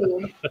what we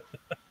need.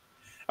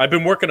 I've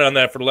been working on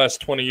that for the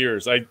last 20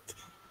 years.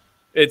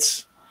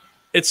 It's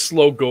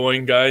slow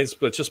going, guys,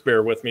 but just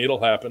bear with me.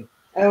 It'll happen.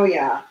 Oh,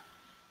 yeah.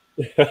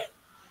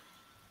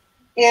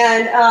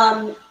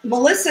 And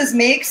Melissa's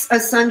makes a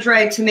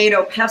sun-dried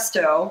tomato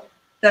pesto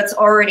that's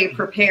already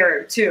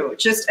prepared, too.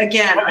 Just,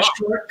 again, a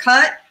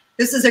shortcut.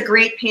 This is a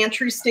great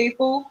pantry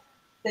staple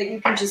that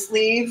you can just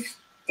leave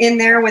in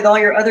there with all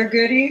your other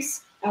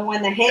goodies. And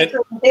when the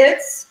hanker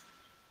hits...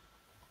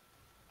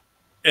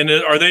 And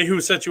are they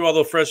who sent you all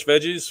the fresh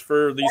veggies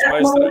for these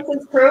pies?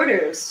 Melissa's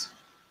Produce.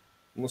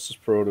 Melissa's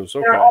Produce,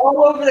 okay. They're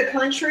all over the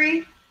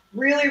country.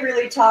 Really,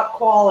 really top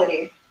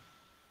quality.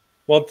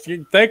 Well,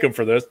 thank them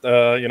for this.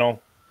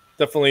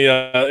 Definitely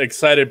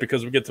excited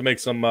because we get to make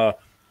some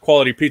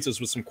quality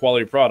pizzas with some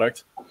quality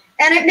product.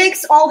 And it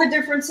makes all the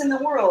difference in the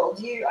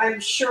world.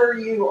 I'm sure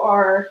you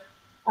are...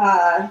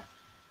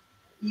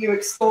 you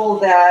extol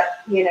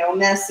that,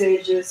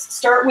 message is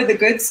start with the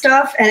good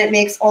stuff and it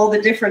makes all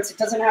the difference. It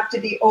doesn't have to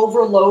be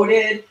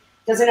overloaded. It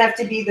doesn't have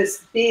to be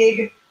this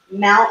big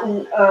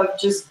mountain of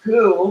just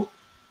goo.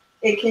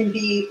 It can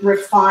be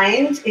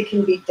refined. It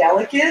can be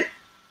delicate.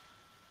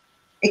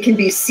 It can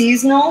be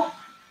seasonal.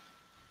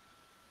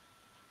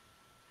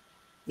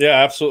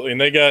 Yeah, absolutely.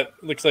 And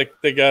looks like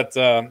they got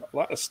a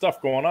lot of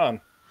stuff going on.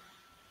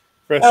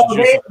 Fresh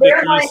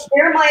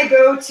they're my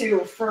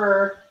go-to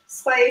for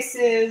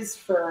spices,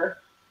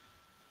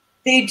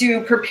 they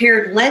do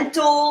prepared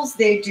lentils,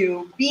 they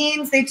do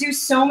beans, they do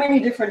so many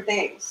different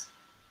things.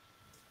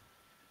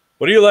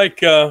 What do you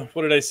like?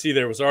 What did I see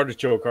there? Was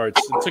artichoke hearts.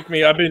 It took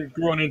me, I've been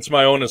growing into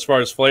my own as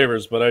far as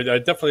flavors, but I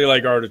definitely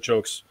like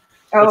artichokes.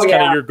 Oh, That's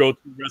kind of your go-to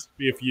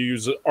recipe if you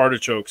use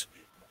artichokes.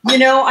 I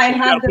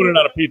had put it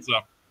on a pizza.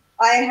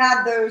 I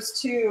had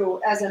those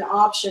too as an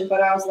option,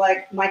 but I was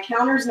like, my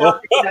counter's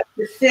not big enough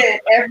to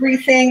fit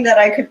everything that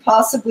I could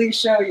possibly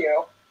show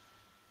you.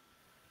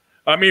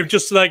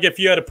 Just like if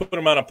you had to put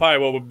them on a pie,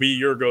 what would be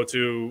your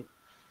go-to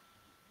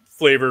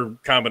flavor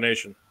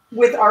combination?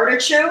 With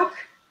artichoke?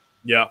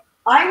 Yeah.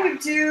 I would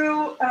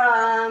do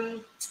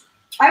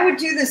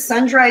the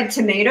sun-dried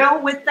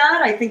tomato with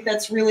that. I think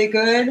that's really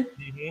good.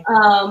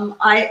 Mm-hmm.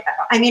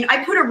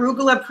 I put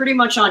arugula pretty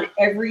much on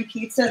every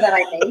pizza that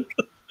I make.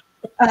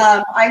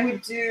 I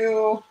would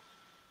do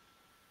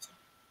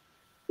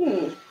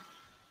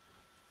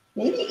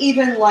Maybe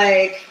even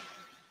like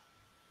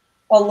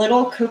a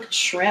little cooked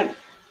shrimp.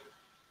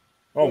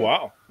 Oh,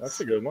 wow. That's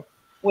a good one.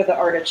 With an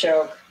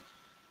artichoke.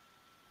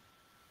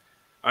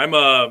 I'm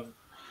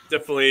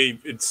definitely,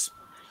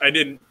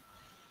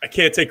 I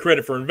can't take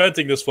credit for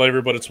inventing this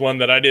flavor, but it's one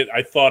that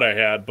I thought I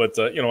had. But,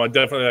 you know, I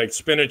definitely like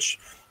spinach,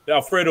 the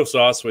Alfredo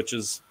sauce, which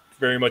is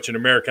very much an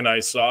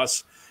Americanized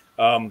sauce.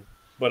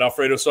 But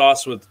Alfredo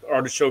sauce with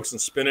artichokes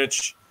and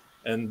spinach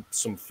and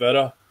some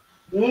feta.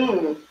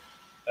 Mm.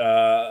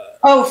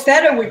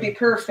 Feta would be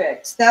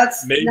perfect.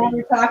 That's now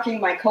you're talking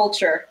my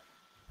culture.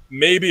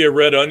 Maybe a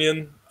red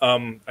onion.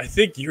 I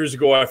think years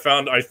ago I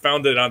found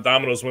it on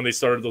Domino's when they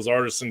started those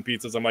artisan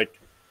pizzas. I'm like,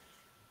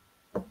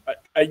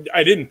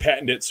 I didn't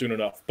patent it soon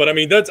enough. But I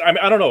mean,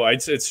 I don't know.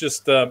 It's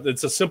just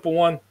it's a simple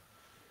one.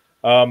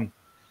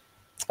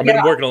 I've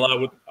been working a lot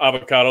with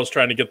avocados,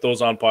 trying to get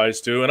those on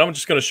pies too. And I'm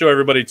just going to show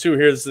everybody too.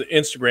 Here's the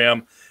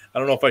Instagram. I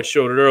don't know if I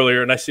showed it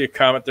earlier, and I see a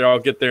comment there. I'll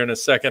get there in a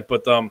second.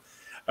 But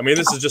I mean,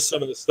 this is just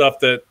some of the stuff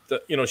that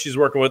you know she's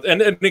working with.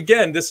 And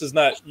again, this is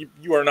not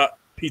you are not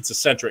pizza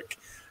centric.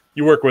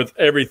 You work with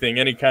everything,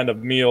 any kind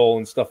of meal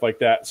and stuff like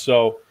that.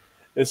 So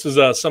this is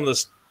some of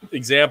the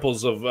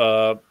examples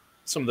of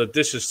some of the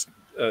dishes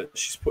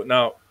she's putting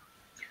out.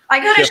 I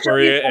got to show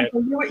you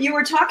something. You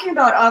were talking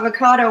about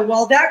avocado.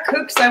 While that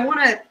cooks, I want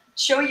to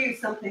show you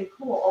something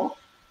cool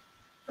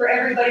for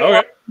everybody.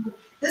 Okay.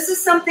 This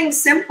is something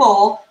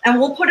simple, and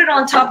we'll put it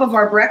on top of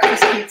our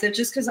breakfast pizza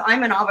just because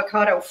I'm an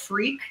avocado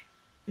freak.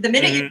 The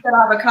minute you said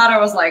avocado, I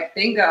was like,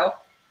 bingo.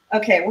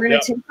 Okay, we're going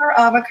to take our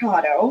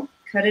avocado,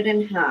 cut it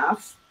in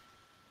half.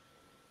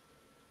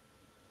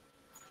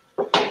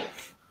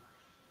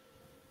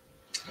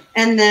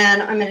 And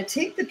then I'm going to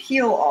take the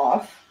peel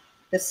off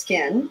the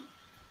skin.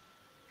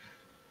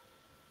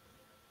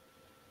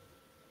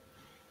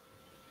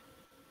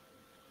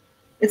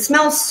 It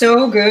smells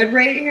so good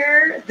right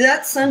here.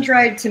 That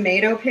sun-dried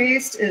tomato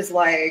paste is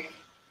like,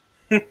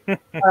 and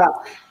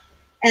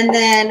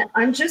then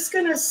I'm just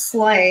going to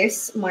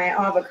slice my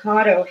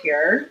avocado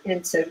here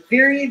into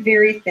very,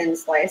 very thin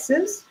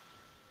slices.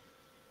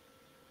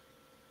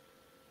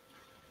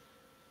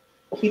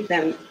 Keep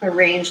them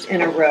arranged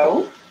in a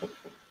row.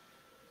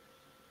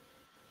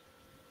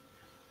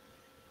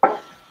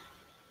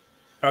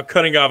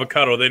 Cutting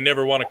avocado, they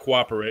never want to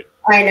cooperate.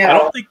 I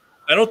know.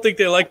 I don't think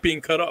they like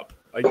being cut up.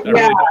 I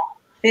really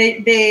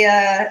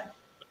don't.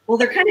 Well,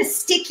 they're kind of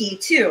sticky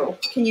too.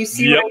 Can you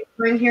see what I'm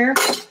doing here?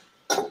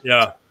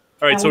 Yeah.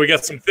 All right, so we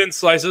got some thin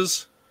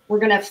slices. We're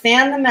going to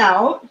fan them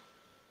out.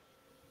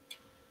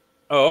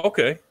 Oh,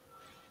 okay.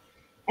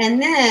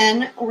 And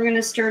then we're going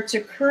to start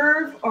to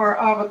curve our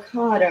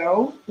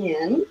avocado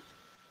in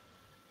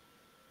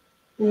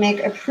and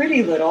make a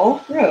pretty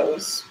little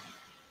rose.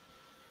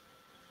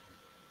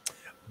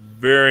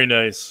 Very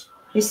nice.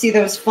 You see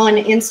those fun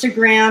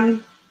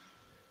Instagram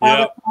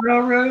avocado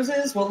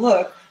roses? Well,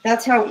 look,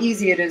 that's how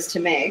easy it is to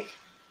make.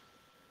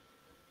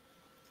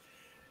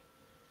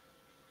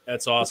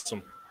 That's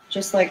awesome.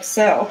 Just like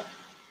so.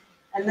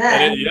 And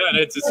then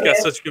it's got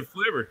such good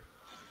flavor.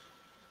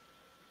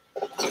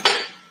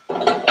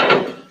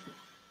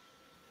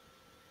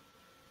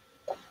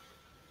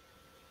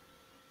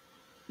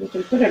 We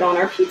can put it on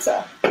our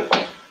pizza.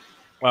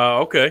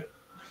 Okay.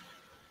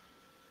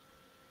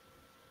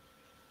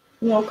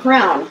 Little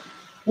crown.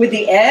 With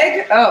the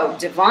egg? Oh,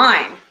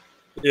 divine.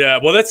 Yeah,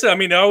 well, I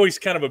mean, I always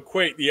kind of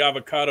equate the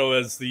avocado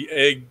as the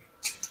egg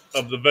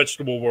of the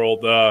vegetable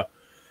world.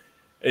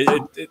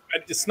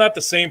 It's not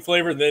the same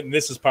flavor.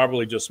 This is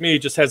probably just me. It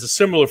just has a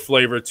similar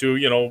flavor to,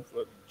 you know,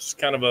 just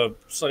kind of a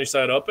sunny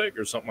side up egg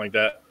or something like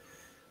that.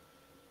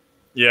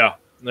 Yeah.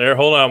 There,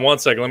 hold on one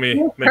second. Let me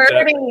make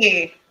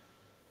that.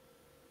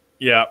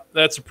 Yeah,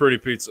 that's a pretty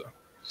pizza.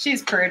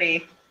 She's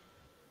pretty.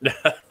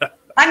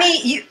 I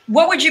mean,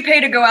 what would you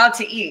pay to go out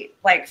to eat?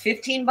 Like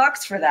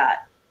 $15 for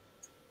that?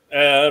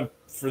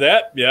 For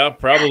that, yeah,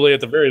 probably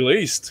at the very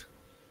least.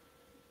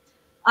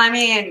 I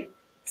mean,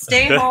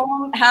 stay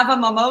home, have a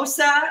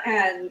mimosa,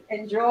 and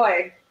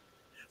enjoy.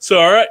 So,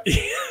 all right.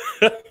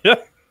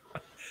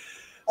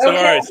 All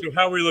right. So,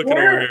 how are we looking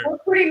over here? We're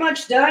pretty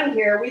much done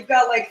here. We've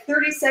got like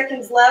 30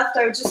 seconds left.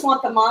 I just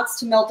want the mozz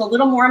to melt a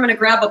little more. I'm going to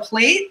grab a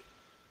plate.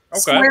 Okay.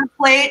 Square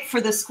plate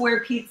for the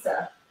square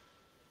pizza.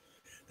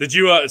 Did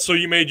you? So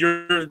you made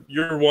your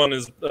one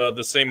is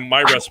the same.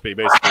 My recipe,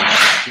 basically.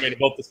 You made it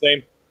both the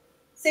same.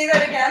 Say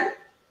that again.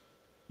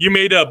 You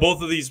made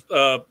both of these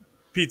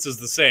pizzas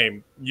the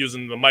same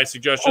using my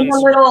suggestions. In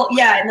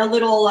the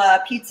little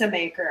pizza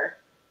maker.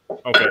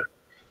 Okay.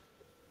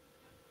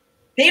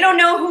 They don't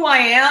know who I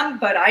am,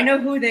 but I know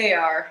who they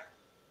are.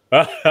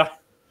 Well,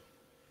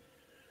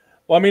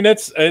 I mean,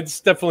 it's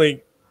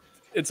definitely.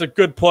 It's a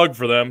good plug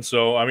for them.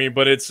 So, I mean,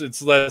 but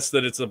it's less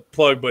that it's a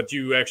plug, but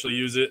you actually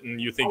use it and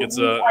you think it's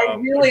a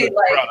good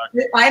product.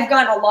 I've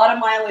gotten a lot of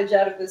mileage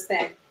out of this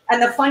thing. And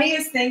the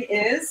funniest thing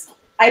is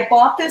I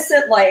bought this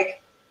at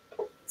like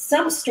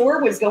some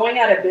store was going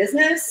out of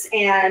business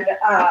and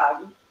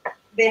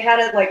they had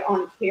it like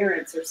on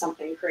clearance or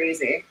something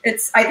crazy.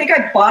 I think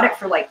I bought it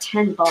for like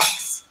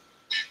 $10.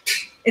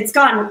 It's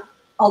gotten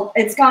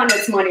it's gotten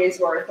its money's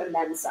worth and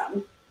then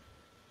some.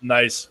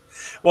 Nice.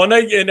 Well,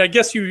 and I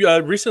guess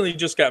you recently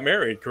just got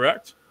married,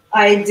 correct?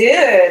 I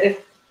did.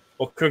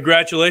 Well,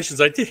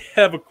 congratulations. I did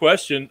have a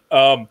question.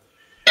 So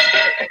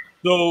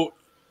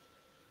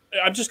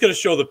I'm just going to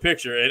show the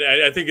picture,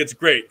 and I think it's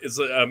great. It's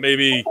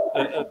maybe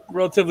a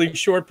relatively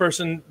short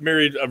person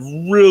married a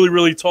really,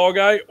 really tall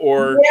guy,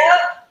 or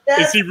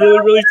is he really,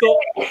 really tall?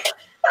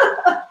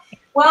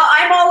 Well,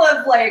 I'm all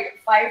of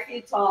like 5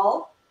 feet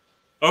tall.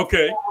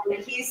 Okay.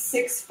 He's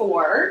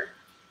 6'4".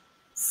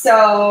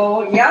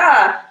 So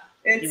yeah,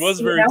 he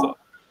was very tall.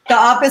 The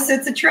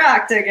opposites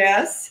attract, I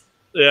guess.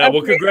 Yeah.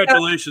 Well,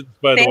 congratulations,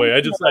 by the way.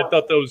 I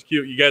thought that was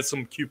cute. You got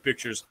some cute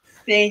pictures.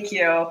 Thank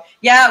you.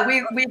 Yeah,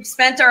 we've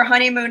spent our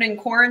honeymoon in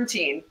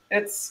quarantine.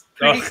 It's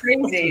pretty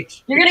crazy.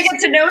 You're gonna get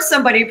to know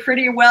somebody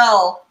pretty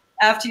well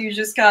after you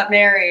just got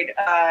married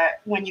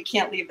when you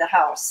can't leave the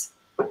house.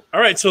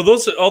 All right, so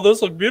those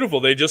look beautiful.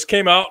 They just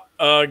came out.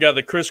 Got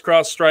the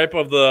crisscross stripe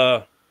of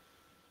the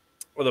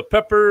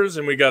peppers,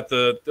 and we got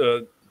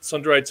the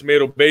sun-dried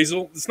tomato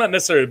basil. It's not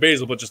necessarily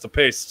basil, but just a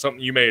paste,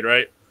 something you made,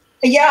 right?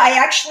 Yeah, I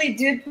actually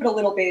did put a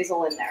little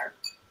basil in there.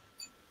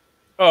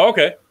 Oh,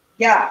 okay.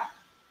 Yeah.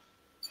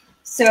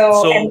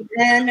 So and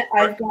then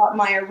I've got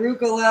my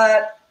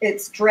arugula.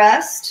 It's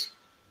dressed,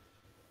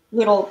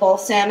 little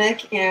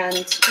balsamic, and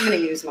I'm going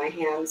to use my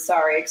hands.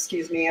 Sorry,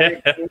 excuse me.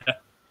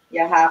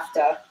 You have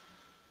to.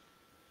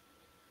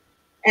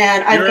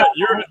 And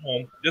you're at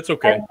home. It's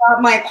okay. I've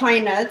got my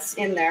pine nuts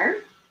in there.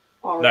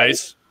 Already.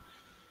 Nice.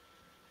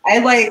 I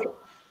like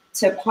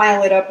to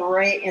pile it up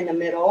right in the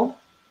middle.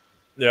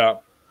 Yeah.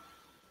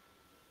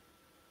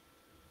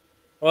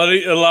 Well,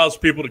 it allows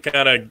people to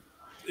kind of,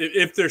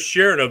 if they're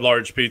sharing a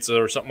large pizza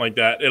or something like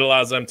that, it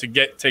allows them to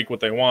take what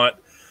they want.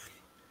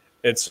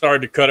 It's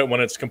hard to cut it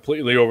when it's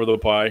completely over the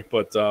pie,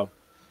 but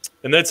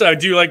and that's I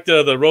do like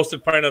the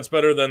roasted pine nuts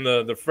better than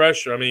the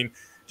fresh. I mean,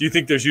 do you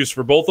think there's use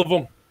for both of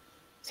them?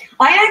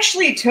 I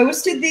actually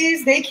toasted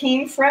these. They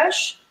came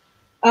fresh.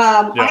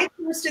 I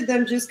toasted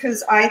them just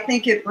because I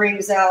think it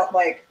brings out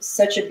like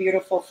such a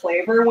beautiful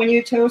flavor when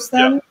you toast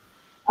them.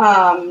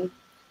 Yeah.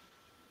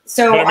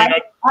 So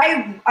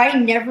I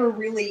never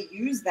really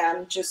use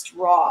them just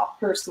raw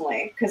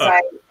personally because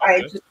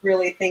I just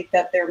really think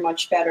that they're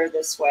much better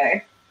this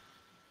way.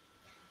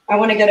 I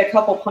want to get a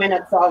couple pine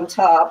nuts on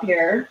top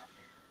here.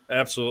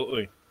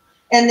 Absolutely.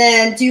 And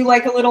then do you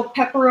like a little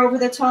pepper over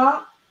the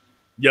top?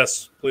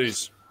 Yes,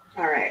 please.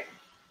 All right.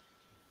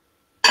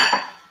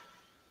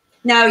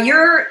 Now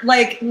you're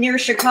like near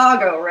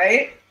Chicago,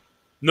 right?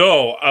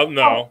 No,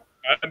 no.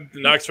 I'm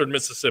in Oxford,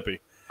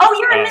 Mississippi. Oh,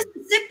 you're in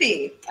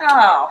Mississippi.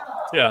 Oh.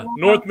 Yeah,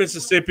 North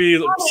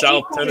Mississippi,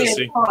 South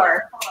Tennessee.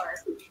 Well,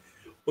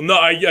 no,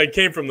 I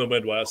came from the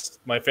Midwest.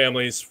 My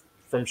family's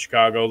from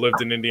Chicago,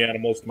 lived in Indiana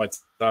most of my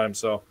time,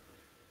 so.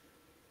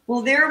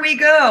 Well, there we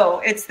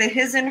go. It's the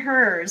his and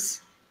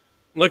hers.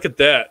 Look at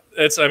that.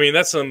 That's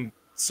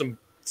some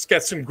it's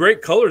got some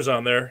great colors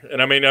on there.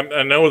 And I mean,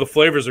 I know the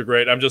flavors are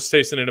great. I'm just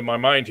tasting it in my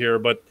mind here,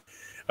 but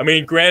I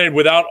mean, granted,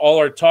 without all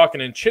our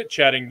talking and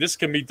chit-chatting, this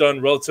can be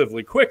done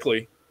relatively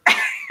quickly.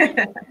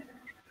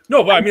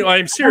 No, but I mean,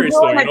 I'm serious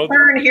though. I'm going to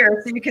turn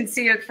here so you can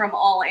see it from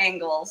all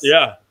angles.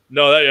 Yeah,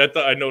 no,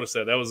 I noticed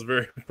that. That was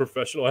very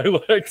professional. I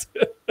liked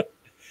it.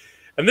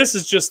 And this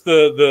is just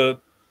the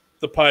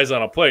pies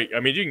on a plate. I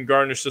mean, you can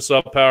garnish this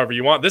up however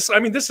you want. This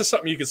is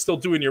something you can still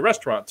do in your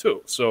restaurant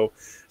too. So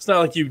it's not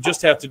like you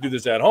just have to do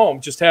this at home.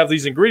 Just have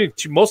these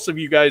ingredients. Most of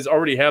you guys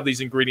already have these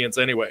ingredients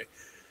anyway.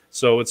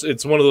 So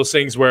it's one of those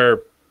things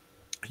where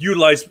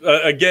utilize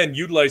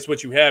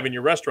what you have in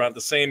your restaurant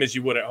the same as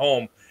you would at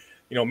home.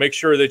 You know, make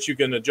sure that you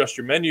can adjust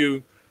your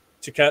menu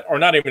or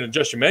not even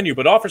adjust your menu,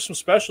 but offer some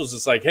specials.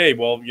 It's like, hey,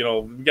 well, you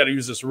know, we got to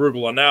use this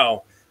arugula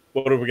now.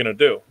 What are we going to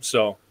do?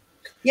 So,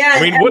 yeah,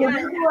 I mean,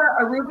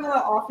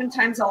 arugula,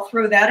 oftentimes I'll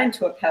throw that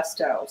into a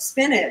pesto.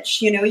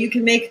 Spinach, you know, you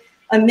can make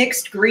a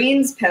mixed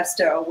greens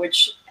pesto,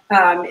 which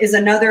is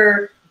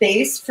another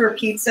base for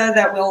pizza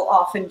that we'll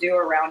often do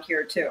around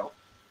here too.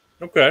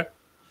 Okay.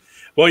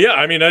 Well, yeah,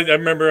 I mean, I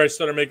remember I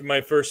started making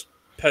my first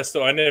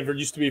pesto. I never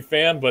used to be a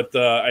fan, but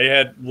I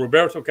had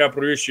Roberto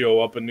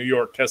Capriccio up in New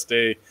York test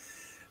a.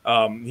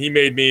 He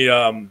made me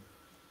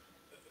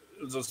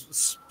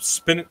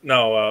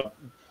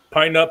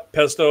pine nut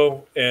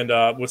pesto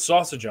and with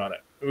sausage on it.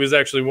 It was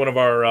actually one of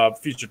our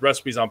featured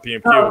recipes on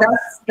PMQ. Oh,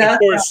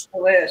 that's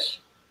delish.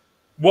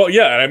 Well,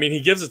 yeah, I mean, he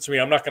gives it to me.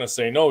 I'm not going to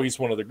say no. He's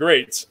one of the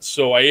greats.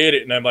 So I ate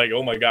it, and I'm like,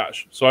 oh, my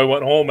gosh. So I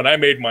went home, and I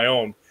made my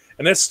own.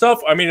 And that stuff,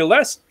 I mean, it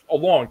lasts a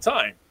long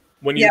time.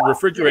 When you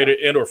refrigerate it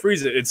and or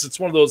freeze it, it's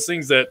one of those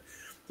things that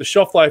the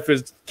shelf life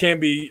can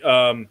be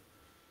a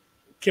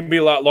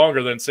lot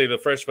longer than, say, the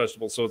fresh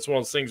vegetables. So it's one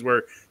of those things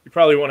where you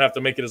probably won't have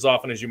to make it as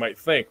often as you might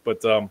think.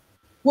 But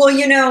well,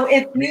 you know,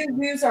 if you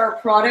use our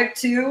product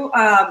too,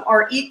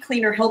 our Eat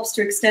Cleaner helps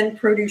to extend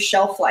produce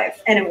shelf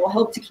life, and it will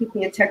help to keep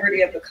the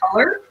integrity of the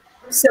color.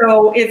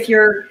 So if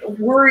you're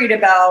worried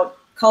about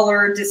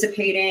color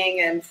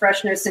dissipating and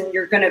freshness and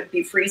you're going to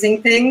be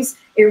freezing things,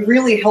 it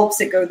really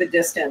helps it go the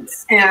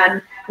distance.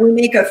 And we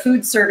make a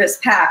food service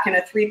pack in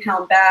a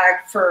 3-pound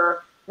bag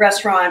for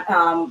restaurant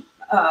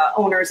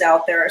owners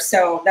out there.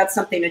 So that's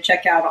something to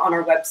check out on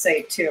our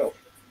website too.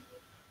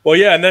 Well,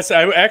 yeah, and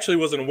I actually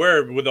wasn't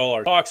aware with all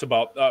our talks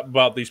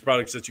about these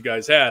products that you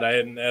guys had. I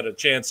hadn't had a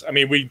chance. I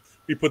mean, we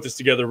put this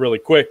together really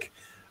quick,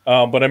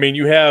 but I mean,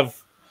 you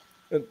have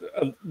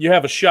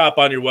a shop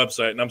on your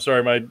website, and I'm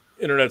sorry, my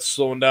internet's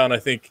slowing down, I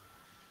think.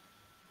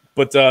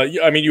 But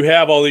I mean, you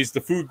have all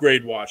the food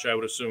grade wash. I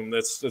would assume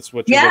that's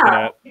what you're looking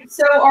at.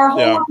 So our whole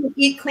line of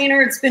Eat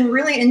Cleaner, it's been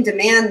really in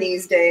demand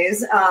these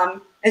days,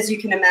 as you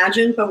can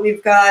imagine. But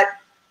we've got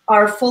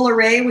our full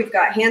array. We've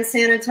got hand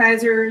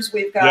sanitizers.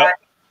 We've got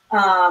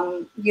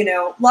you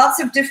know, lots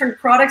of different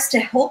products to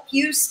help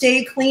you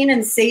stay clean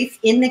and safe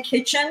in the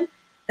kitchen.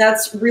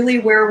 That's really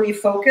where we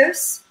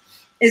focus,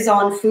 is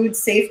on food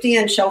safety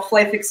and shelf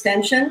life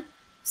extension.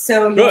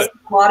 So you'll see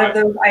a lot of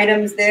those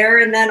items there,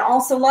 and then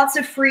also lots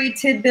of free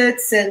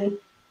tidbits and,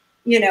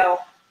 you know,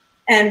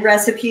 and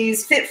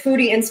recipes, fit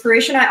foodie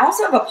inspiration. I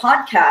also have a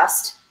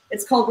podcast.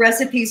 It's called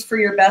Recipes for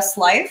Your Best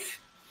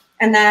Life,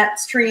 and that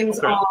streams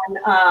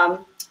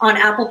on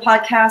Apple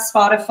Podcasts,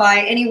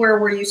 Spotify, anywhere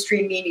where you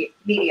stream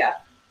media.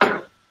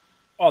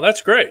 Oh,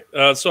 that's great.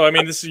 So I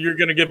mean, you're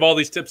going to give all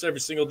these tips every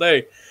single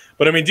day.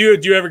 But I mean, do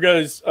you ever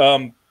guys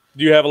do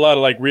you have a lot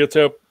of like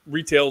retail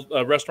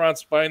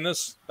restaurants buying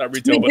this? Not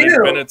retail, but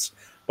independents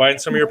buying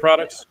some of your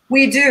products?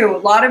 We do. A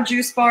lot of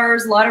juice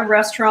bars, a lot of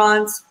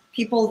restaurants,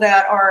 people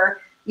that are,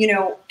 you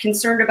know,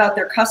 concerned about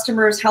their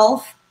customers'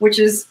 health, which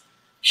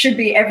should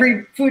be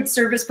every food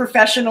service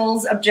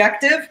professional's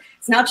objective.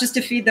 It's not just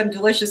to feed them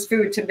delicious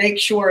food, to make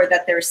sure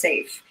that they're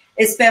safe,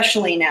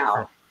 especially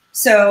now.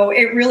 So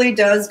it really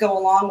does go a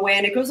long way,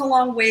 and it goes a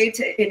long way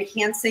to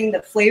enhancing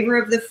the flavor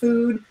of the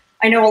food.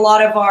 I know a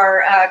lot of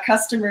our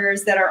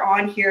customers that are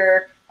on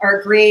here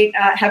are great,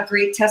 have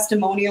great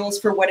testimonials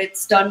for what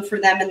it's done for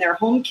them in their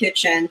home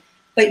kitchen.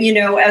 But, you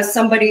know, as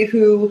somebody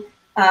who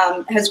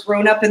has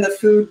grown up in the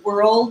food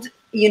world,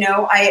 you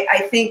know,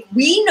 I think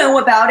we know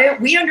about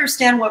it. We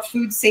understand what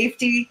food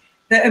safety,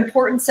 the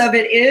importance of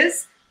it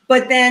is.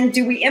 But then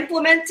do we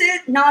implement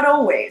it? Not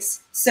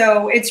always.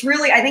 So it's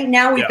really, I think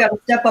now we've got to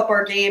step up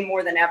our game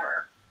more than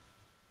ever.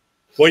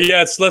 Well,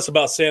 yeah, it's less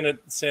about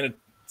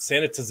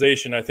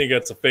sanitization. I think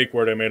that's a fake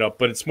word I made up,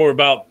 but it's more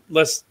about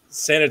less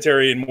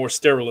sanitary and more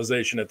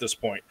sterilization at this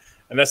point.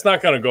 And that's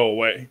not going to go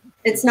away.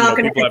 It's not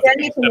going to be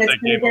anything that's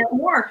going to get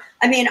more.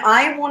 I mean,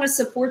 I want to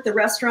support the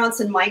restaurants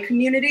in my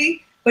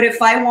community, but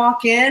if I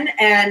walk in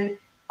and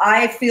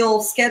I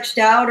feel sketched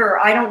out or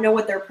I don't know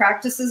what their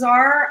practices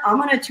are, I'm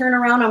going to turn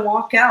around and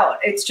walk out.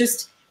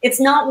 It's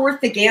not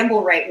worth the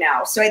gamble right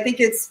now. So I think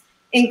it's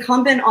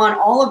incumbent on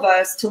all of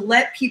us to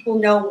let people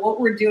know what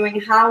we're doing,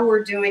 how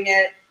we're doing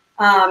it,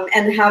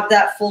 and have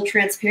that full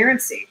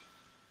transparency.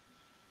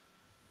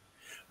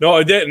 No,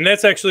 I did, and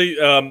that's actually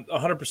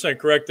 100%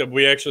 correct. That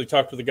we actually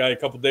talked with a guy a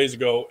couple of days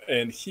ago,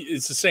 and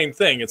it's the same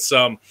thing. It's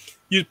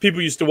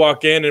people used to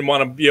walk in and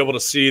want to be able to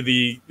see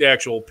the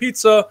actual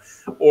pizza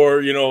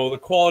or, you know, the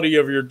quality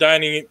of your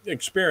dining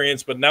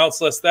experience, but now it's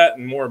less that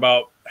and more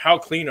about how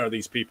clean are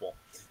these people.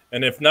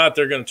 And if not,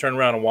 they're going to turn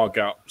around and walk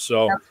out.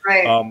 So that's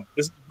right.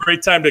 This is a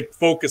great time to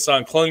focus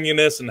on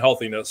cleanliness and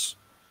healthiness.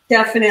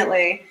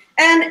 Definitely.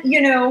 And,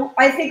 you know,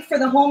 I think for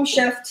the home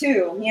chef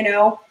too, you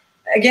know,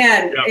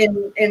 again,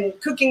 in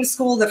cooking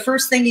school, the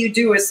first thing you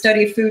do is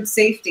study food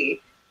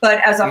safety.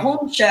 But as a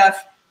home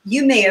chef,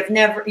 you may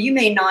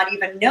not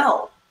even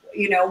know,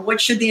 you know,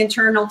 what should the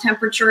internal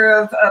temperature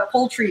of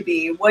poultry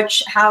be?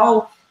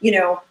 How, you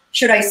know,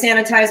 should I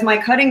sanitize my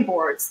cutting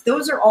boards?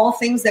 Those are all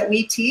things that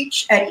we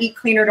teach at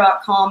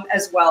eatcleaner.com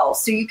as well.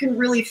 So you can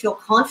really feel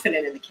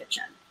confident in the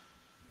kitchen.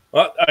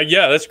 Well,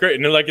 yeah, that's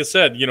great. And like I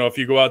said, you know, if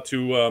you go out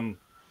to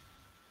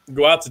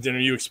dinner,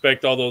 you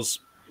expect all those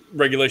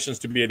regulations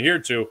to be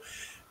adhered to.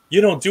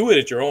 You don't do it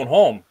at your own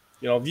home.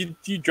 You know,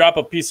 if you drop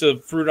a piece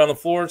of fruit on the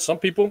floor, some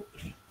people.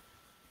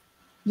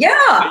 Yeah,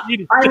 I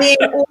mean,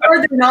 or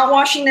they're not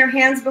washing their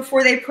hands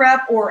before they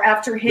prep or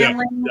after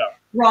handling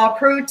raw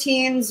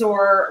proteins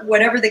or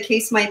whatever the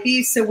case might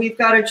be. So we've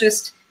got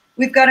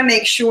to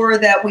make sure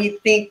that we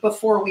think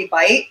before we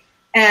bite.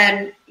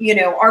 And, you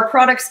know, our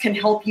products can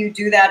help you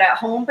do that at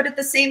home, but at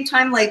the same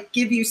time, like,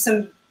 give you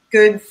some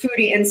good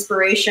foodie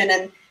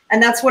inspiration.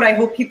 And that's what I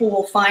hope people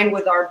will find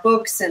with our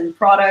books and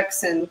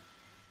products and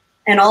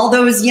all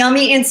those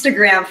yummy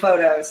Instagram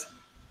photos.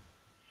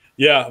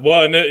 Yeah,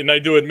 well, and I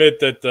do admit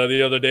that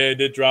the other day I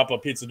did drop a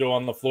pizza dough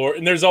on the floor,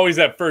 and there's always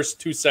that first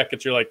 2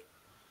 seconds you're like,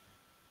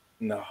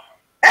 no,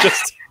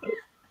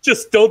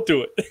 just don't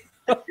do it.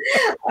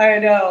 I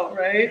know,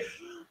 right?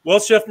 Well,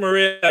 Chef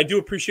Mareya, I do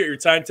appreciate your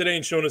time today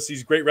and showing us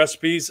these great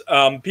recipes.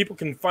 People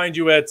can find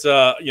you at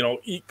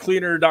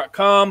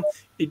eatcleaner.com.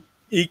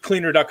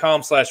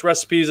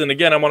 eatcleaner.com/recipes. And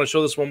again, I want to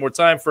show this one more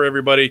time for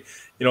everybody.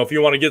 You know, if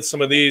you want to get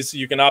some of these,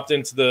 you can opt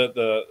into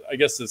the I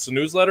guess it's a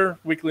newsletter,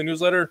 weekly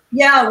newsletter.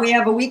 Yeah, we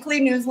have a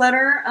weekly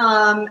newsletter.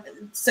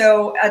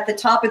 So at the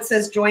top, it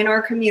says join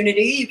our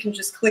community. You can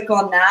just click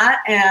on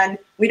that, and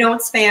we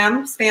don't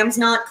spam. Spam's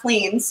not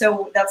clean,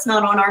 so that's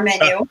not on our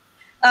menu.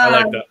 I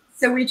like that.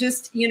 So we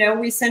just,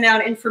 we send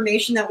out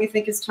information that we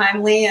think is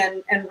timely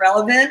and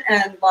relevant,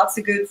 and lots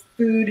of good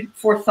food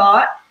for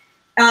thought.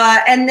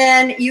 And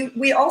then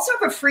we also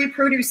have a free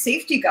produce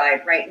safety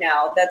guide right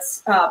now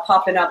that's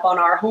popping up on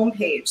our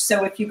homepage.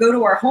 So if you go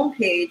to our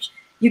homepage,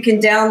 you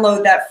can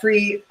download that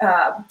free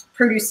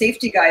produce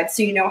safety guide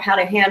so you know how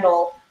to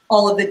handle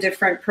all of the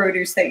different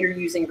produce that you're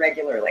using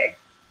regularly.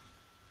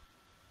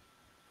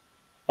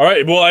 All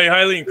right. Well, I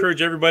highly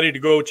encourage everybody to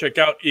go check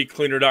out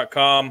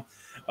eatcleaner.com.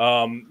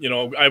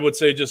 I would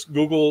say just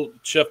Google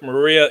Chef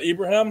Mareya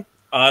Ibrahim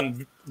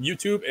on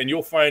YouTube, and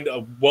you'll find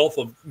a wealth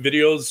of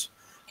videos,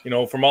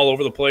 from all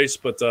over the place.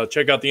 But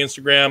check out the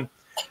Instagram.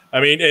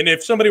 I mean, and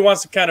if somebody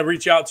wants to kind of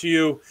reach out to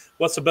you,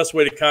 what's the best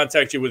way to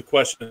contact you with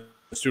questions?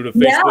 Through the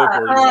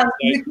Facebook?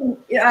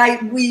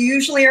 We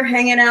usually are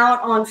hanging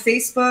out on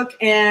Facebook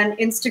and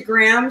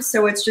Instagram.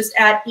 So it's just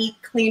at Eat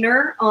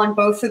Cleaner on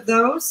both of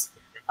those.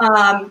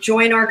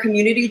 Join our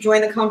community,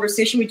 join the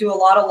conversation. We do a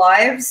lot of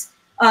lives.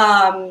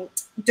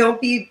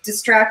 Don't be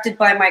distracted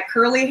by my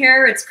curly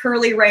hair. It's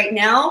curly right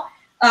now.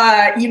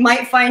 You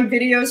might find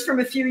videos from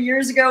a few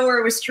years ago where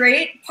it was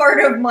straight.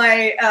 Part of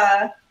my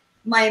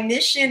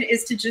mission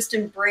is to just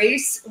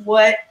embrace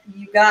what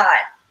you got.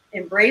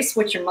 Embrace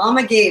what your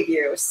mama gave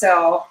you.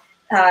 So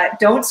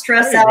don't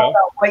stress out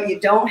about what you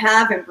don't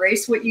have.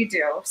 Embrace what you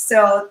do.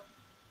 So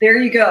there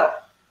you go.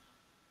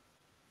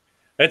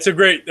 That's a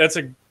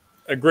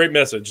great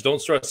message. Don't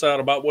stress out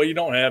about what you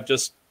don't have.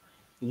 Just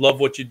love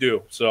what you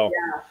do. So,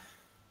 yeah.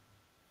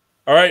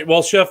 All right.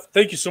 Well, Chef,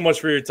 thank you so much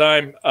for your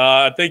time.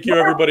 Thank you,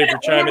 everybody, for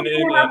chiming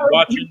in and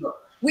watching.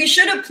 We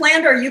should have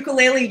planned our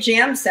ukulele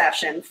jam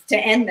session to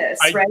end this,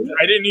 right?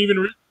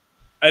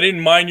 I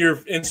didn't mind your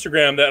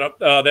Instagram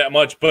that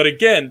much, but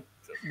again,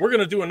 we're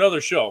going to do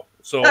another show.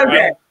 So I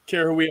don't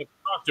care who we have to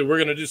talk to. We're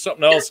going to do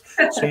something else,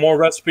 some more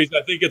recipes.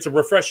 I think it's a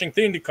refreshing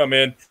thing to come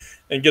in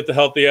and get the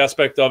healthy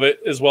aspect of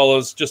it as well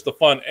as just the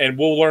fun. And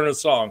we'll learn a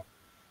song.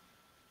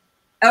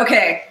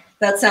 Okay,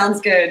 that sounds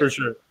good. For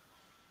sure.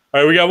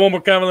 All right, we got one more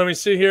comment. Let me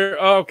see here.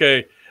 Oh,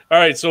 okay. All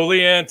right, so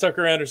Leanne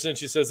Tucker Anderson,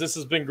 she says, this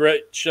has been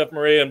great, Chef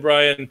Mareya and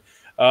Brian.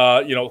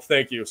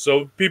 Thank you.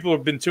 So people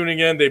have been tuning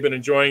in. They've been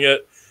enjoying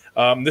it.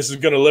 This is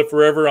going to live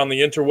forever on the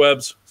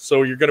interwebs,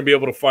 so you're going to be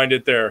able to find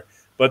it there.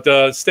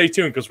 But stay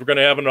tuned because we're going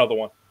to have another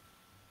one.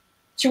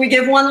 Should we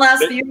give one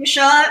last beauty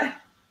shot?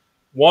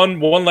 One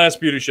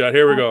last beauty shot.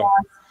 Here we go.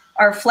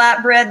 Our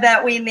flatbread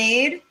that we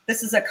made.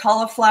 This is a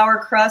cauliflower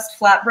crust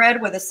flatbread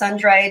with a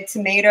sun-dried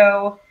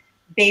tomato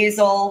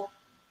basil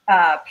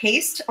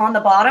paste on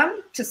the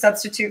bottom to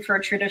substitute for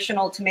a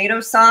traditional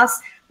tomato sauce.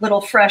 Little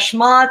fresh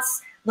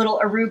mozz, little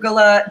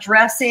arugula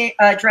dressing,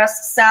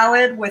 dressed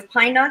salad with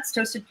pine nuts,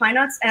 toasted pine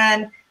nuts,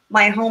 and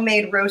my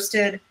homemade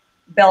roasted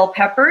bell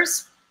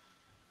peppers.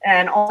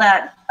 And all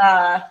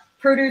that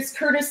produce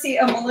courtesy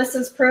of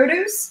Melissa's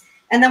Produce.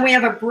 And then we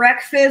have a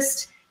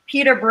breakfast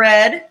pita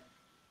bread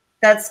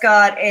that's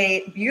got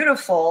a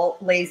beautiful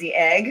lazy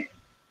egg,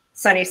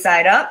 sunny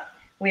side up.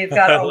 We've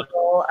got a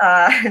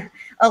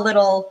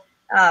little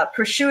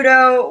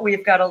prosciutto.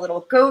 We've got a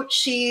little goat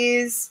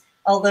cheese,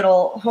 a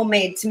little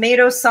homemade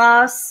tomato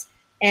sauce,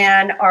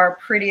 and our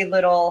pretty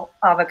little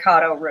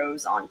avocado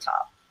rose on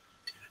top.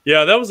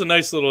 Yeah, that was a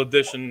nice little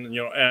addition,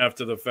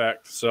 after the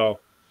fact. So,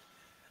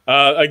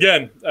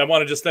 again, I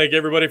want to just thank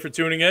everybody for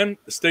tuning in.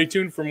 Stay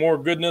tuned for more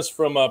goodness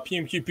from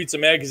PMQ Pizza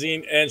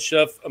Magazine and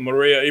Chef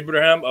Mareya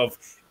Ibrahim of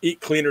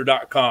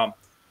eatcleaner.com.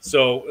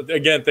 So,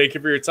 again, thank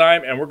you for your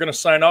time, and we're going to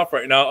sign off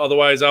right now.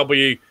 Otherwise, I'll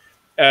be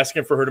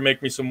asking for her to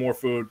make me some more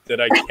food that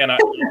I cannot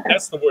eat.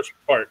 That's the worst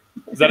part,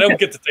 is I don't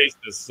get to taste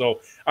this. So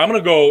I'm going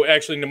to go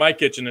actually into my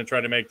kitchen and try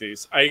to make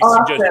these. I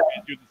suggest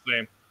you do the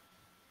same.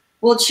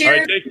 Well,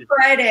 cheers to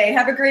Friday.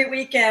 Have a great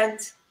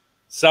weekend.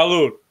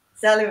 Salud.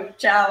 Salud.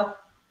 Ciao.